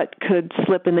what could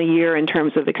slip in the year in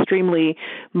terms of extremely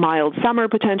mild summer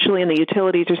potentially in the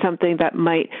utilities, or something that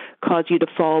might cause you to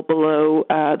fall below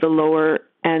the lower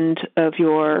end of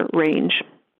your range?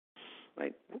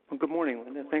 Right. Well, good morning,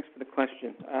 Linda. Thanks for the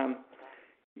question.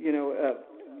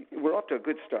 We're off to a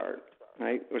good start,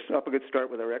 right? We're off to a good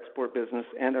start with our export business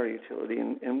and our utility,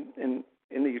 and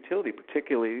in the utility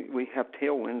particularly, we have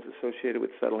tailwinds associated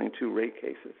with settling 2 rate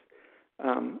cases.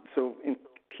 So in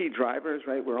key drivers,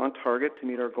 right, we're on target to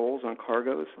meet our goals on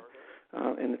cargoes,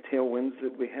 and the tailwinds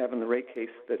that we have in the rate case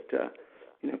that,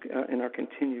 in our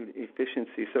continued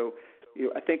efficiency. So,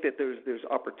 I think that there's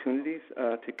opportunities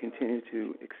to continue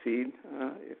to exceed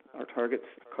our targets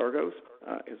cargoes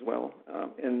as well,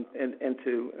 and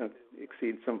to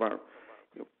exceed some of our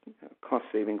cost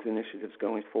savings initiatives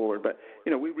going forward. But,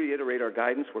 we reiterate our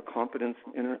guidance. We're confident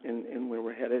in where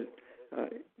we're headed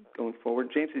going forward.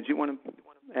 James, did you want to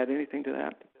add anything to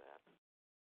that?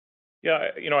 Yeah,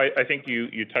 I think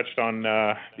you touched on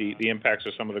the impacts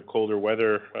of some of the colder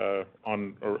weather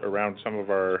around some of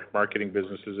our marketing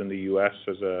businesses in the U.S.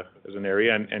 as an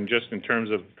area, and just in terms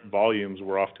of volumes,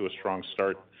 we're off to a strong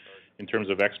start in terms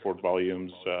of export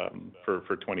volumes for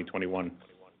 2021.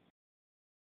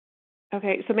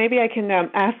 Okay, so maybe I can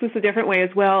ask this a different way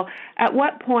as well. At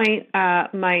what point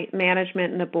might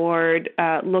management and the board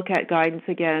look at guidance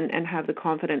again and have the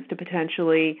confidence to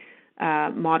potentially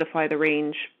modify the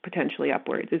range potentially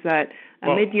upwards? Is that a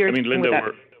Well, mid-year I mean, thing?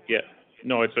 Linda,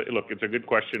 it's a good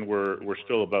question. We're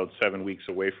still about 7 weeks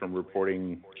away from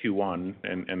reporting Q1,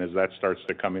 and as that starts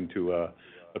to come into a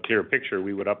clear picture,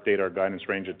 we would update our guidance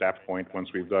range at that point once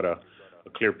we've got a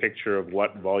clear picture of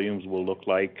what volumes will look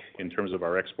like in terms of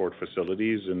our export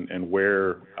facilities and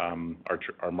where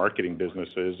our marketing business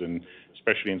is, and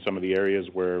especially in some of the areas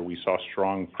where we saw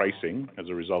strong pricing as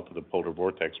a result of the polar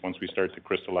vortex. Once we start to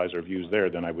crystallize our views there,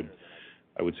 then I would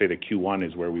say that Q1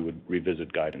 is where we would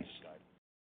revisit guidance.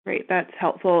 Great, that's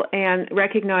helpful. And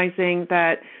recognizing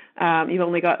that you've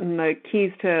only gotten the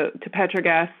keys to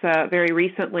Petrogas very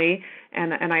recently,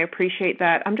 and I appreciate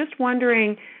that. I'm just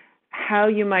wondering how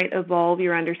you might evolve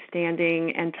your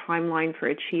understanding and timeline for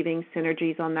achieving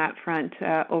synergies on that front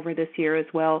over this year as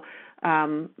well.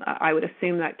 I would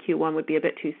assume that Q1 would be a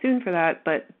bit too soon for that,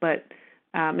 but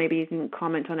maybe you can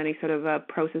comment on any sort of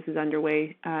processes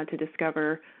underway to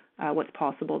discover what's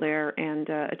possible there and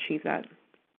achieve that.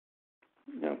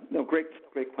 No, great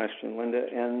question, Linda.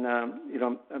 And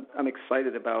I'm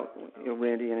excited about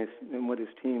Randy and what his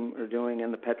team are doing,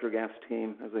 and the Petrogas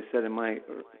team, as I said in my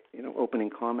opening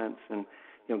comments, and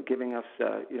giving us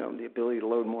the ability to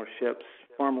load more ships,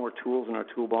 far more tools in our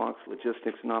toolbox,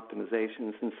 logistics and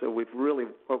optimizations. And so we've really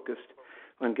focused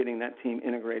on getting that team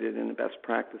integrated into best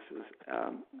practices.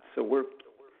 So we're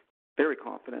very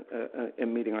confident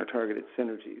in meeting our targeted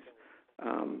synergies.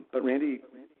 But Randy,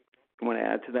 you want to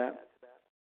add to that?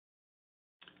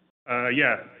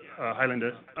 Hi,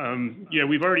 Linda.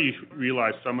 We've already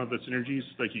realized some of the synergies.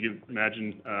 Like you can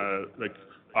imagine, like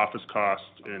office costs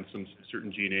and some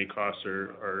certain G&A costs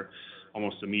are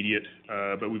almost immediate.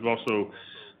 But we've also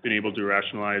been able to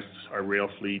rationalize our rail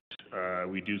fleet.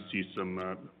 We do see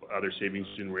some other savings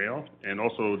in rail, and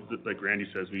also, like Randy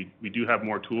says, we do have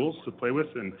more tools to play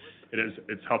with, and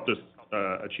it's helped us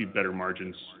achieve better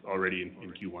margins already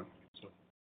in Q1.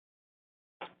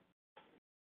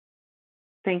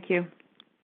 Thank you.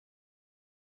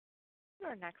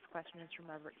 Our next question is from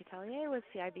Robert Catellier with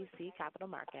CIBC Capital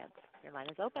Markets. Your line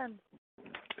is open.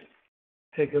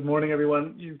 Hey, good morning,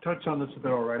 everyone. You touched on this a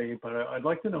bit already, but I'd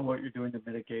like to know what you're doing to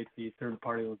mitigate the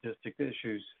third-party logistic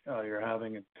issues you're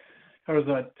having, and how does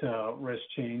that risk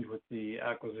change with the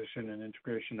acquisition and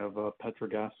integration of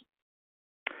Petrogas?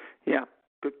 Yeah.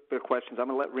 Good questions. I'm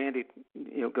going to let Randy,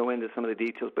 go into some of the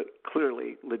details, but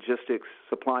clearly logistics,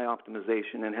 supply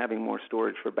optimization, and having more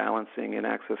storage for balancing and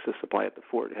access to supply at the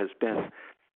port has been,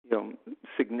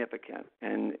 significant.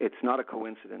 And it's not a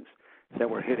coincidence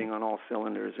that we're hitting on all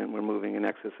cylinders and we're moving in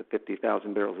excess of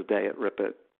 50,000 barrels a day at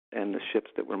Ripon and the ships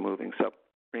that we're moving. So,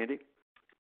 Randy?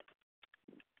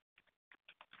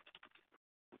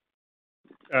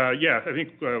 I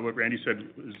think what Randy said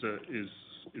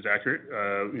is accurate.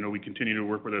 We continue to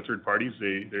work with our third parties.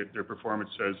 Their performance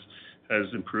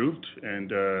has improved,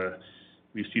 and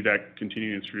we see that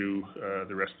continuing through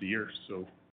the rest of the year. So,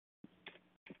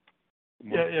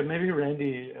 maybe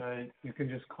Randy, you can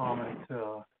just comment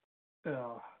on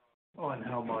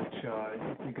how much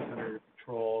you think is under your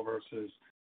control versus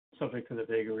subject to the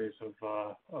vagaries of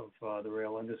the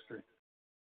rail industry.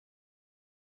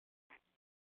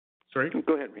 Sorry?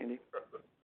 Go ahead, Randy.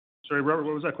 Sorry, Robert,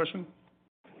 what was that question?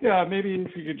 Yeah, maybe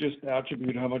if you could just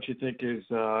attribute how much you think is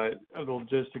the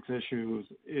logistics issues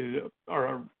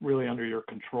are really under your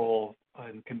control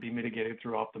and can be mitigated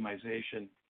through optimization,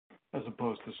 as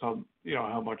opposed to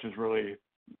how much is really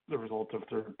the result of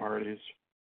third parties.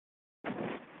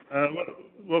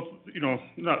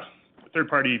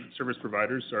 Third-party service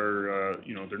providers are,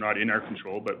 they're not in our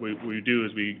control, but what we do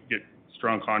is we get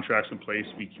strong contracts in place.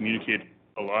 We communicate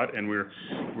a lot, and we're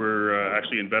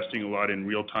actually investing a lot in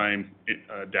real-time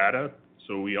data,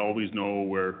 so we always know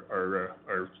where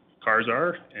our cars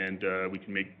are, and we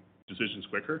can make decisions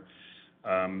quicker.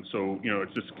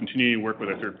 It's just continuing to work with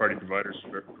our third-party providers to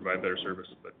provide better service,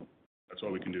 but that's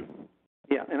all we can do.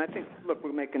 Yeah, and I think, look,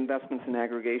 we'll make investments in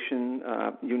aggregation,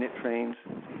 unit trains,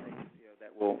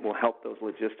 that will help those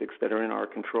logistics that are in our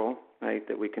control, right,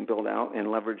 that we can build out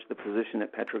and leverage the position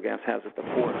that Petrogas has at the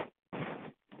port.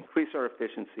 Increase our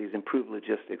efficiencies, improve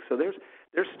logistics. So there's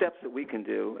steps that we can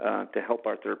do to help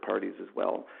our third parties as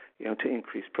well, to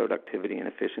increase productivity and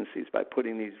efficiencies by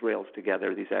putting these rails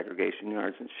together, these aggregation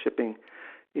yards, and shipping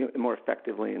more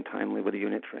effectively and timely with the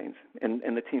unit trains.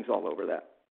 And the team's all over that.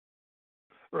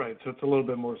 Right, so it's a little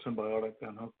bit more symbiotic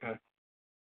then, okay.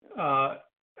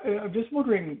 I'm just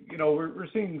wondering, we're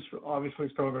seeing obviously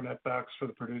stronger netbacks for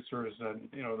the producers, and,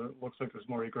 it looks like there's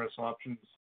more egress options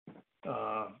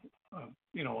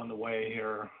on the way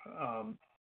here.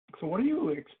 So what are you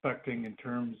expecting in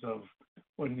terms of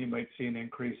when you might see an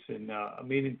increase in a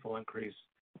meaningful increase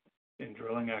in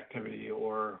drilling activity,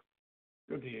 or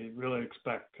do you really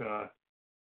expect your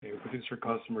producer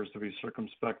customers to be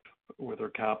circumspect with their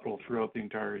capital throughout the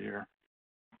entire year?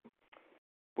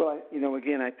 Well,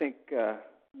 again, I think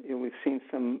we've seen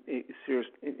some serious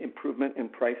improvement in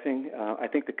pricing. I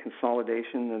think the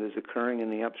consolidation that is occurring in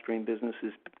the upstream business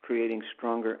is creating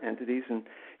stronger entities, and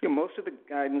most of the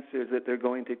guidance is that they're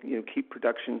going to keep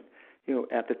production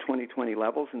at the 2020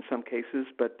 levels in some cases,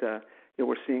 but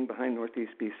we're seeing behind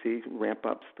Northeast BC ramp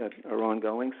ups that are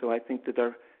ongoing. So I think that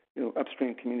our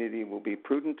upstream community will be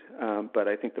prudent, but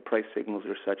I think the price signals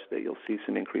are such that you'll see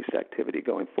some increased activity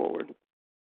going forward.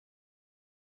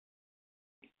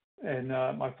 And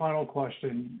my final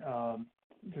question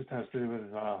just has to do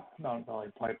with Mountain Valley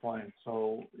Pipeline.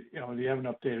 So, do you have an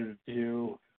updated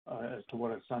view as to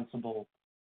what a sensible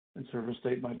in-service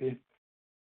date might be?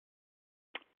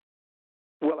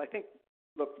 Well, I think,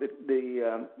 look,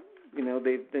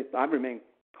 I remain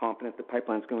confident the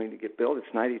pipeline's going to get built.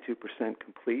 It's 92%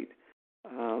 complete.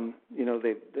 They're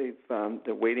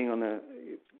waiting on the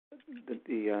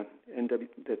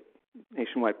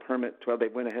nationwide permit. Well, they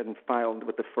went ahead and filed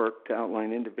with the FERC to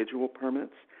outline individual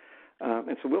permits,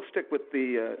 and so we'll stick with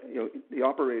the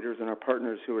operators and our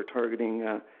partners who are targeting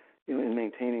in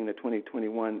maintaining the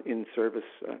 2021 in-service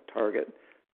target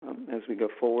as we go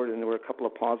forward. And there were a couple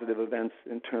of positive events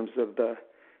in terms of the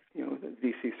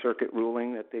DC Circuit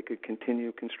ruling that they could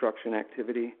continue construction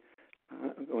activity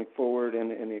going forward,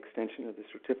 and the extension of the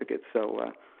certificate.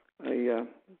 So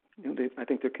I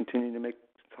think they're continuing to make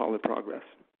solid progress.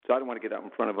 So I don't want to get out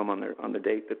in front of them on the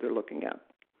date that they're looking at.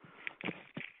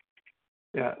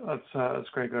 Yeah, that's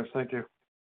great, guys. Thank you.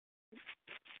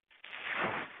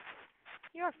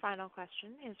 Your final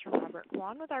question is from Robert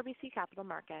Kwan with RBC Capital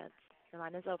Markets. Your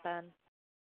line is open.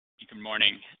 Good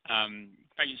morning.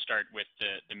 If I can start with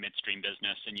the midstream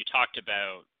business, and you talked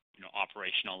about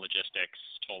operational logistics,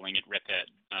 tolling at RIPET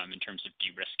in terms of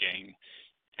de-risking,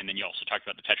 and then you also talked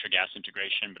about the Petrogas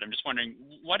integration. But I'm just wondering,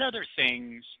 what other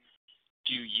things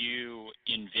do you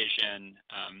envision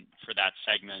for that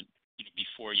segment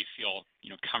before you feel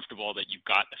comfortable that you've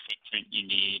got the footprint you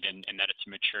need and that it's a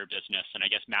mature business? And I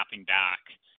guess mapping back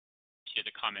to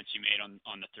the comments you made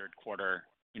on the third quarter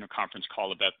conference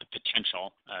call about the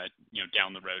potential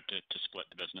down the road to split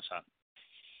the business up.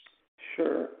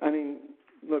 Sure. I mean,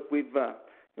 look, we've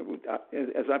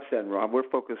as I've said, Rob, we're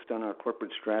focused on our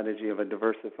corporate strategy of a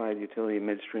diversified utility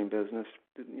midstream business,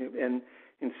 and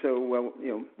so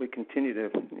we continue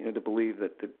to believe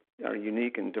that our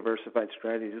unique and diversified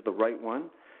strategy is the right one,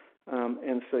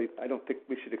 and so I don't think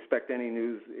we should expect any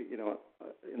news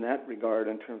in that regard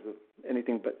in terms of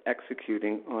anything but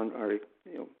executing on our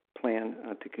plan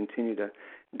to continue to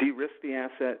de-risk the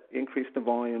asset, increase the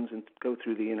volumes, and go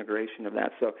through the integration of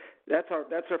that. So that's our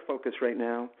focus right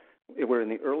now. We're in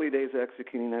the early days of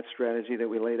executing that strategy that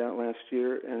we laid out last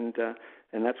year, and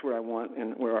that's where I want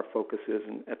and where our focus is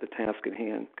and at the task at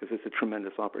hand, because it's a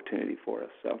tremendous opportunity for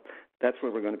us. So that's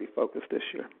where we're going to be focused this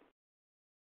year.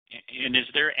 And is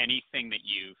there anything that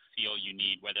you feel you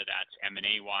need, whether that's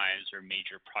M&A wise or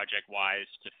major project wise,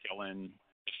 to fill in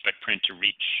the footprint to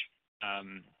reach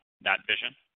that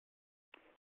vision?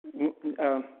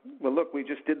 Well, look, we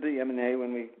just did the M&A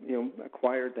when we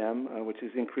acquired them, which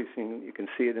is increasing. You can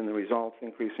see it in the results,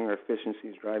 increasing our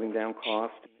efficiencies, driving down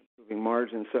cost, improving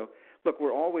margins. So, look,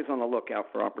 we're always on the lookout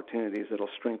for opportunities that'll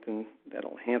strengthen,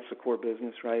 that'll enhance the core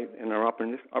business, right, and are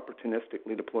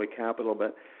opportunistically deploy capital.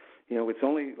 But it's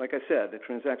only, like I said, the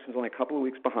transaction's only a couple of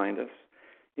weeks behind us.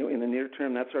 In the near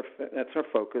term, that's our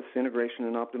focus: integration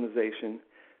and optimization.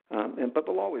 But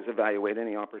we'll always evaluate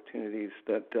any opportunities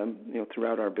that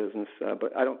throughout our business.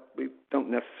 But we don't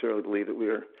necessarily believe that we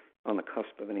are on the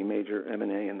cusp of any major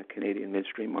M&A in the Canadian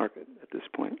midstream market at this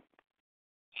point.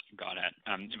 Got it.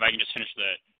 If I can just finish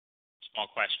the small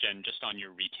question, just on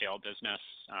your retail business,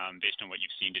 based on what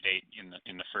you've seen to date in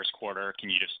the first quarter, can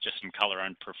you just some color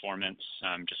on performance,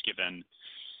 just given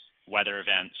weather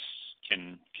events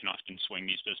can often swing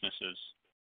these businesses,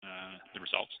 the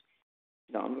results?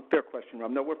 No, fair question,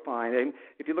 Rob. No, we're fine. And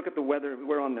if you look at the weather,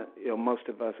 we're on the, most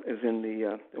of us is in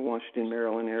the Washington,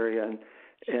 Maryland area,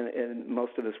 and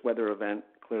most of this weather event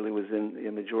clearly was in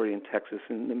the majority in Texas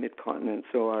and the mid-continent.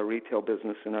 So our retail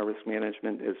business and our risk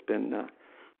management has been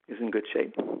is in good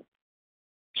shape. Okay,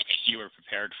 so you were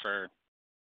prepared for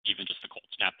even just the cold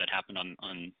snap that happened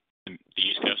on the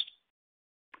East Coast?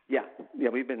 Yeah,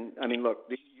 we've been. I mean, look,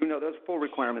 those full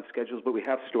requirement schedules, but we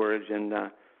have storage, and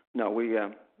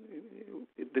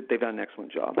they've done an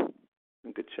excellent job.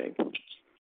 In good shape.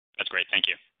 That's great. Thank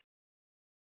you.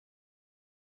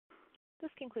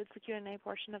 This concludes the Q&A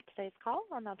portion of today's call.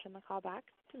 I'll now turn the call back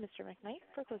to Mr. McKnight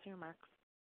for closing remarks.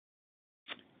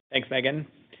 Thanks, Megan.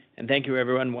 And thank you,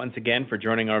 everyone, once again for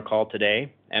joining our call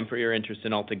today and for your interest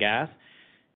in AltaGas.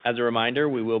 As a reminder,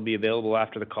 we will be available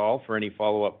after the call for any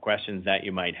follow-up questions that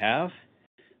you might have.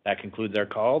 That concludes our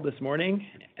call this morning,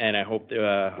 and I hope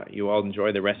you all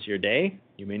enjoy the rest of your day.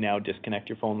 You may now disconnect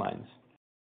your phone lines.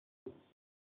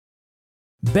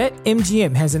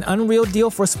 BetMGM has an unreal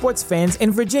deal for sports fans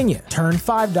in Virginia. Turn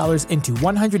 $5 into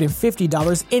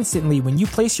 $150 instantly when you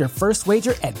place your first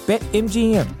wager at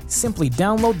BetMGM. Simply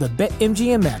download the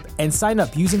BetMGM app and sign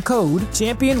up using code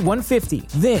Champion150.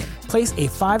 Then, place a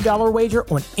 $5 wager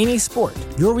on any sport.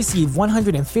 You'll receive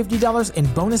 $150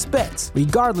 in bonus bets,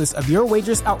 regardless of your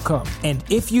wager's outcome. And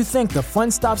if you think the fun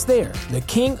stops there, the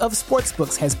king of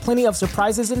sportsbooks has plenty of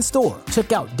surprises in store.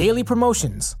 Check out daily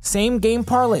promotions, same-game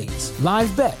parlays, live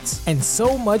bets, and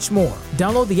so much more.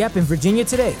 Download the app in Virginia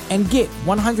today and get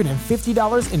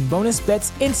 $150 in bonus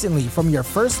bets instantly from your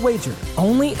first wager.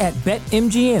 Only at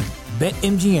BetMGM.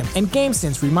 BetMGM and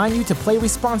GameSense remind you to play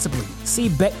responsibly. See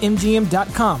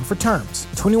BetMGM.com for terms.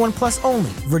 21 plus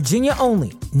only. Virginia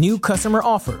only. New customer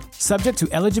offer. Subject to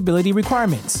eligibility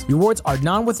requirements. Rewards are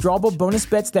non-withdrawable bonus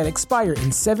bets that expire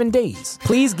in 7 days.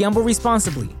 Please gamble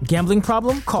responsibly. Gambling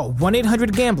problem? Call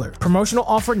 1-800-GAMBLER. Promotional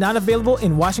offer not available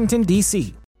in Washington,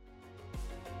 D.C.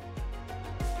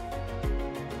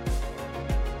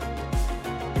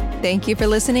 Thank you for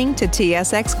listening to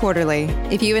TSX Quarterly.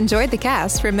 If you enjoyed the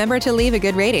cast, remember to leave a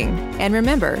good rating. And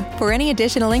remember, for any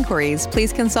additional inquiries,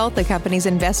 please consult the company's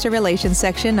investor relations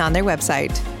section on their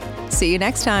website. See you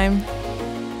next time.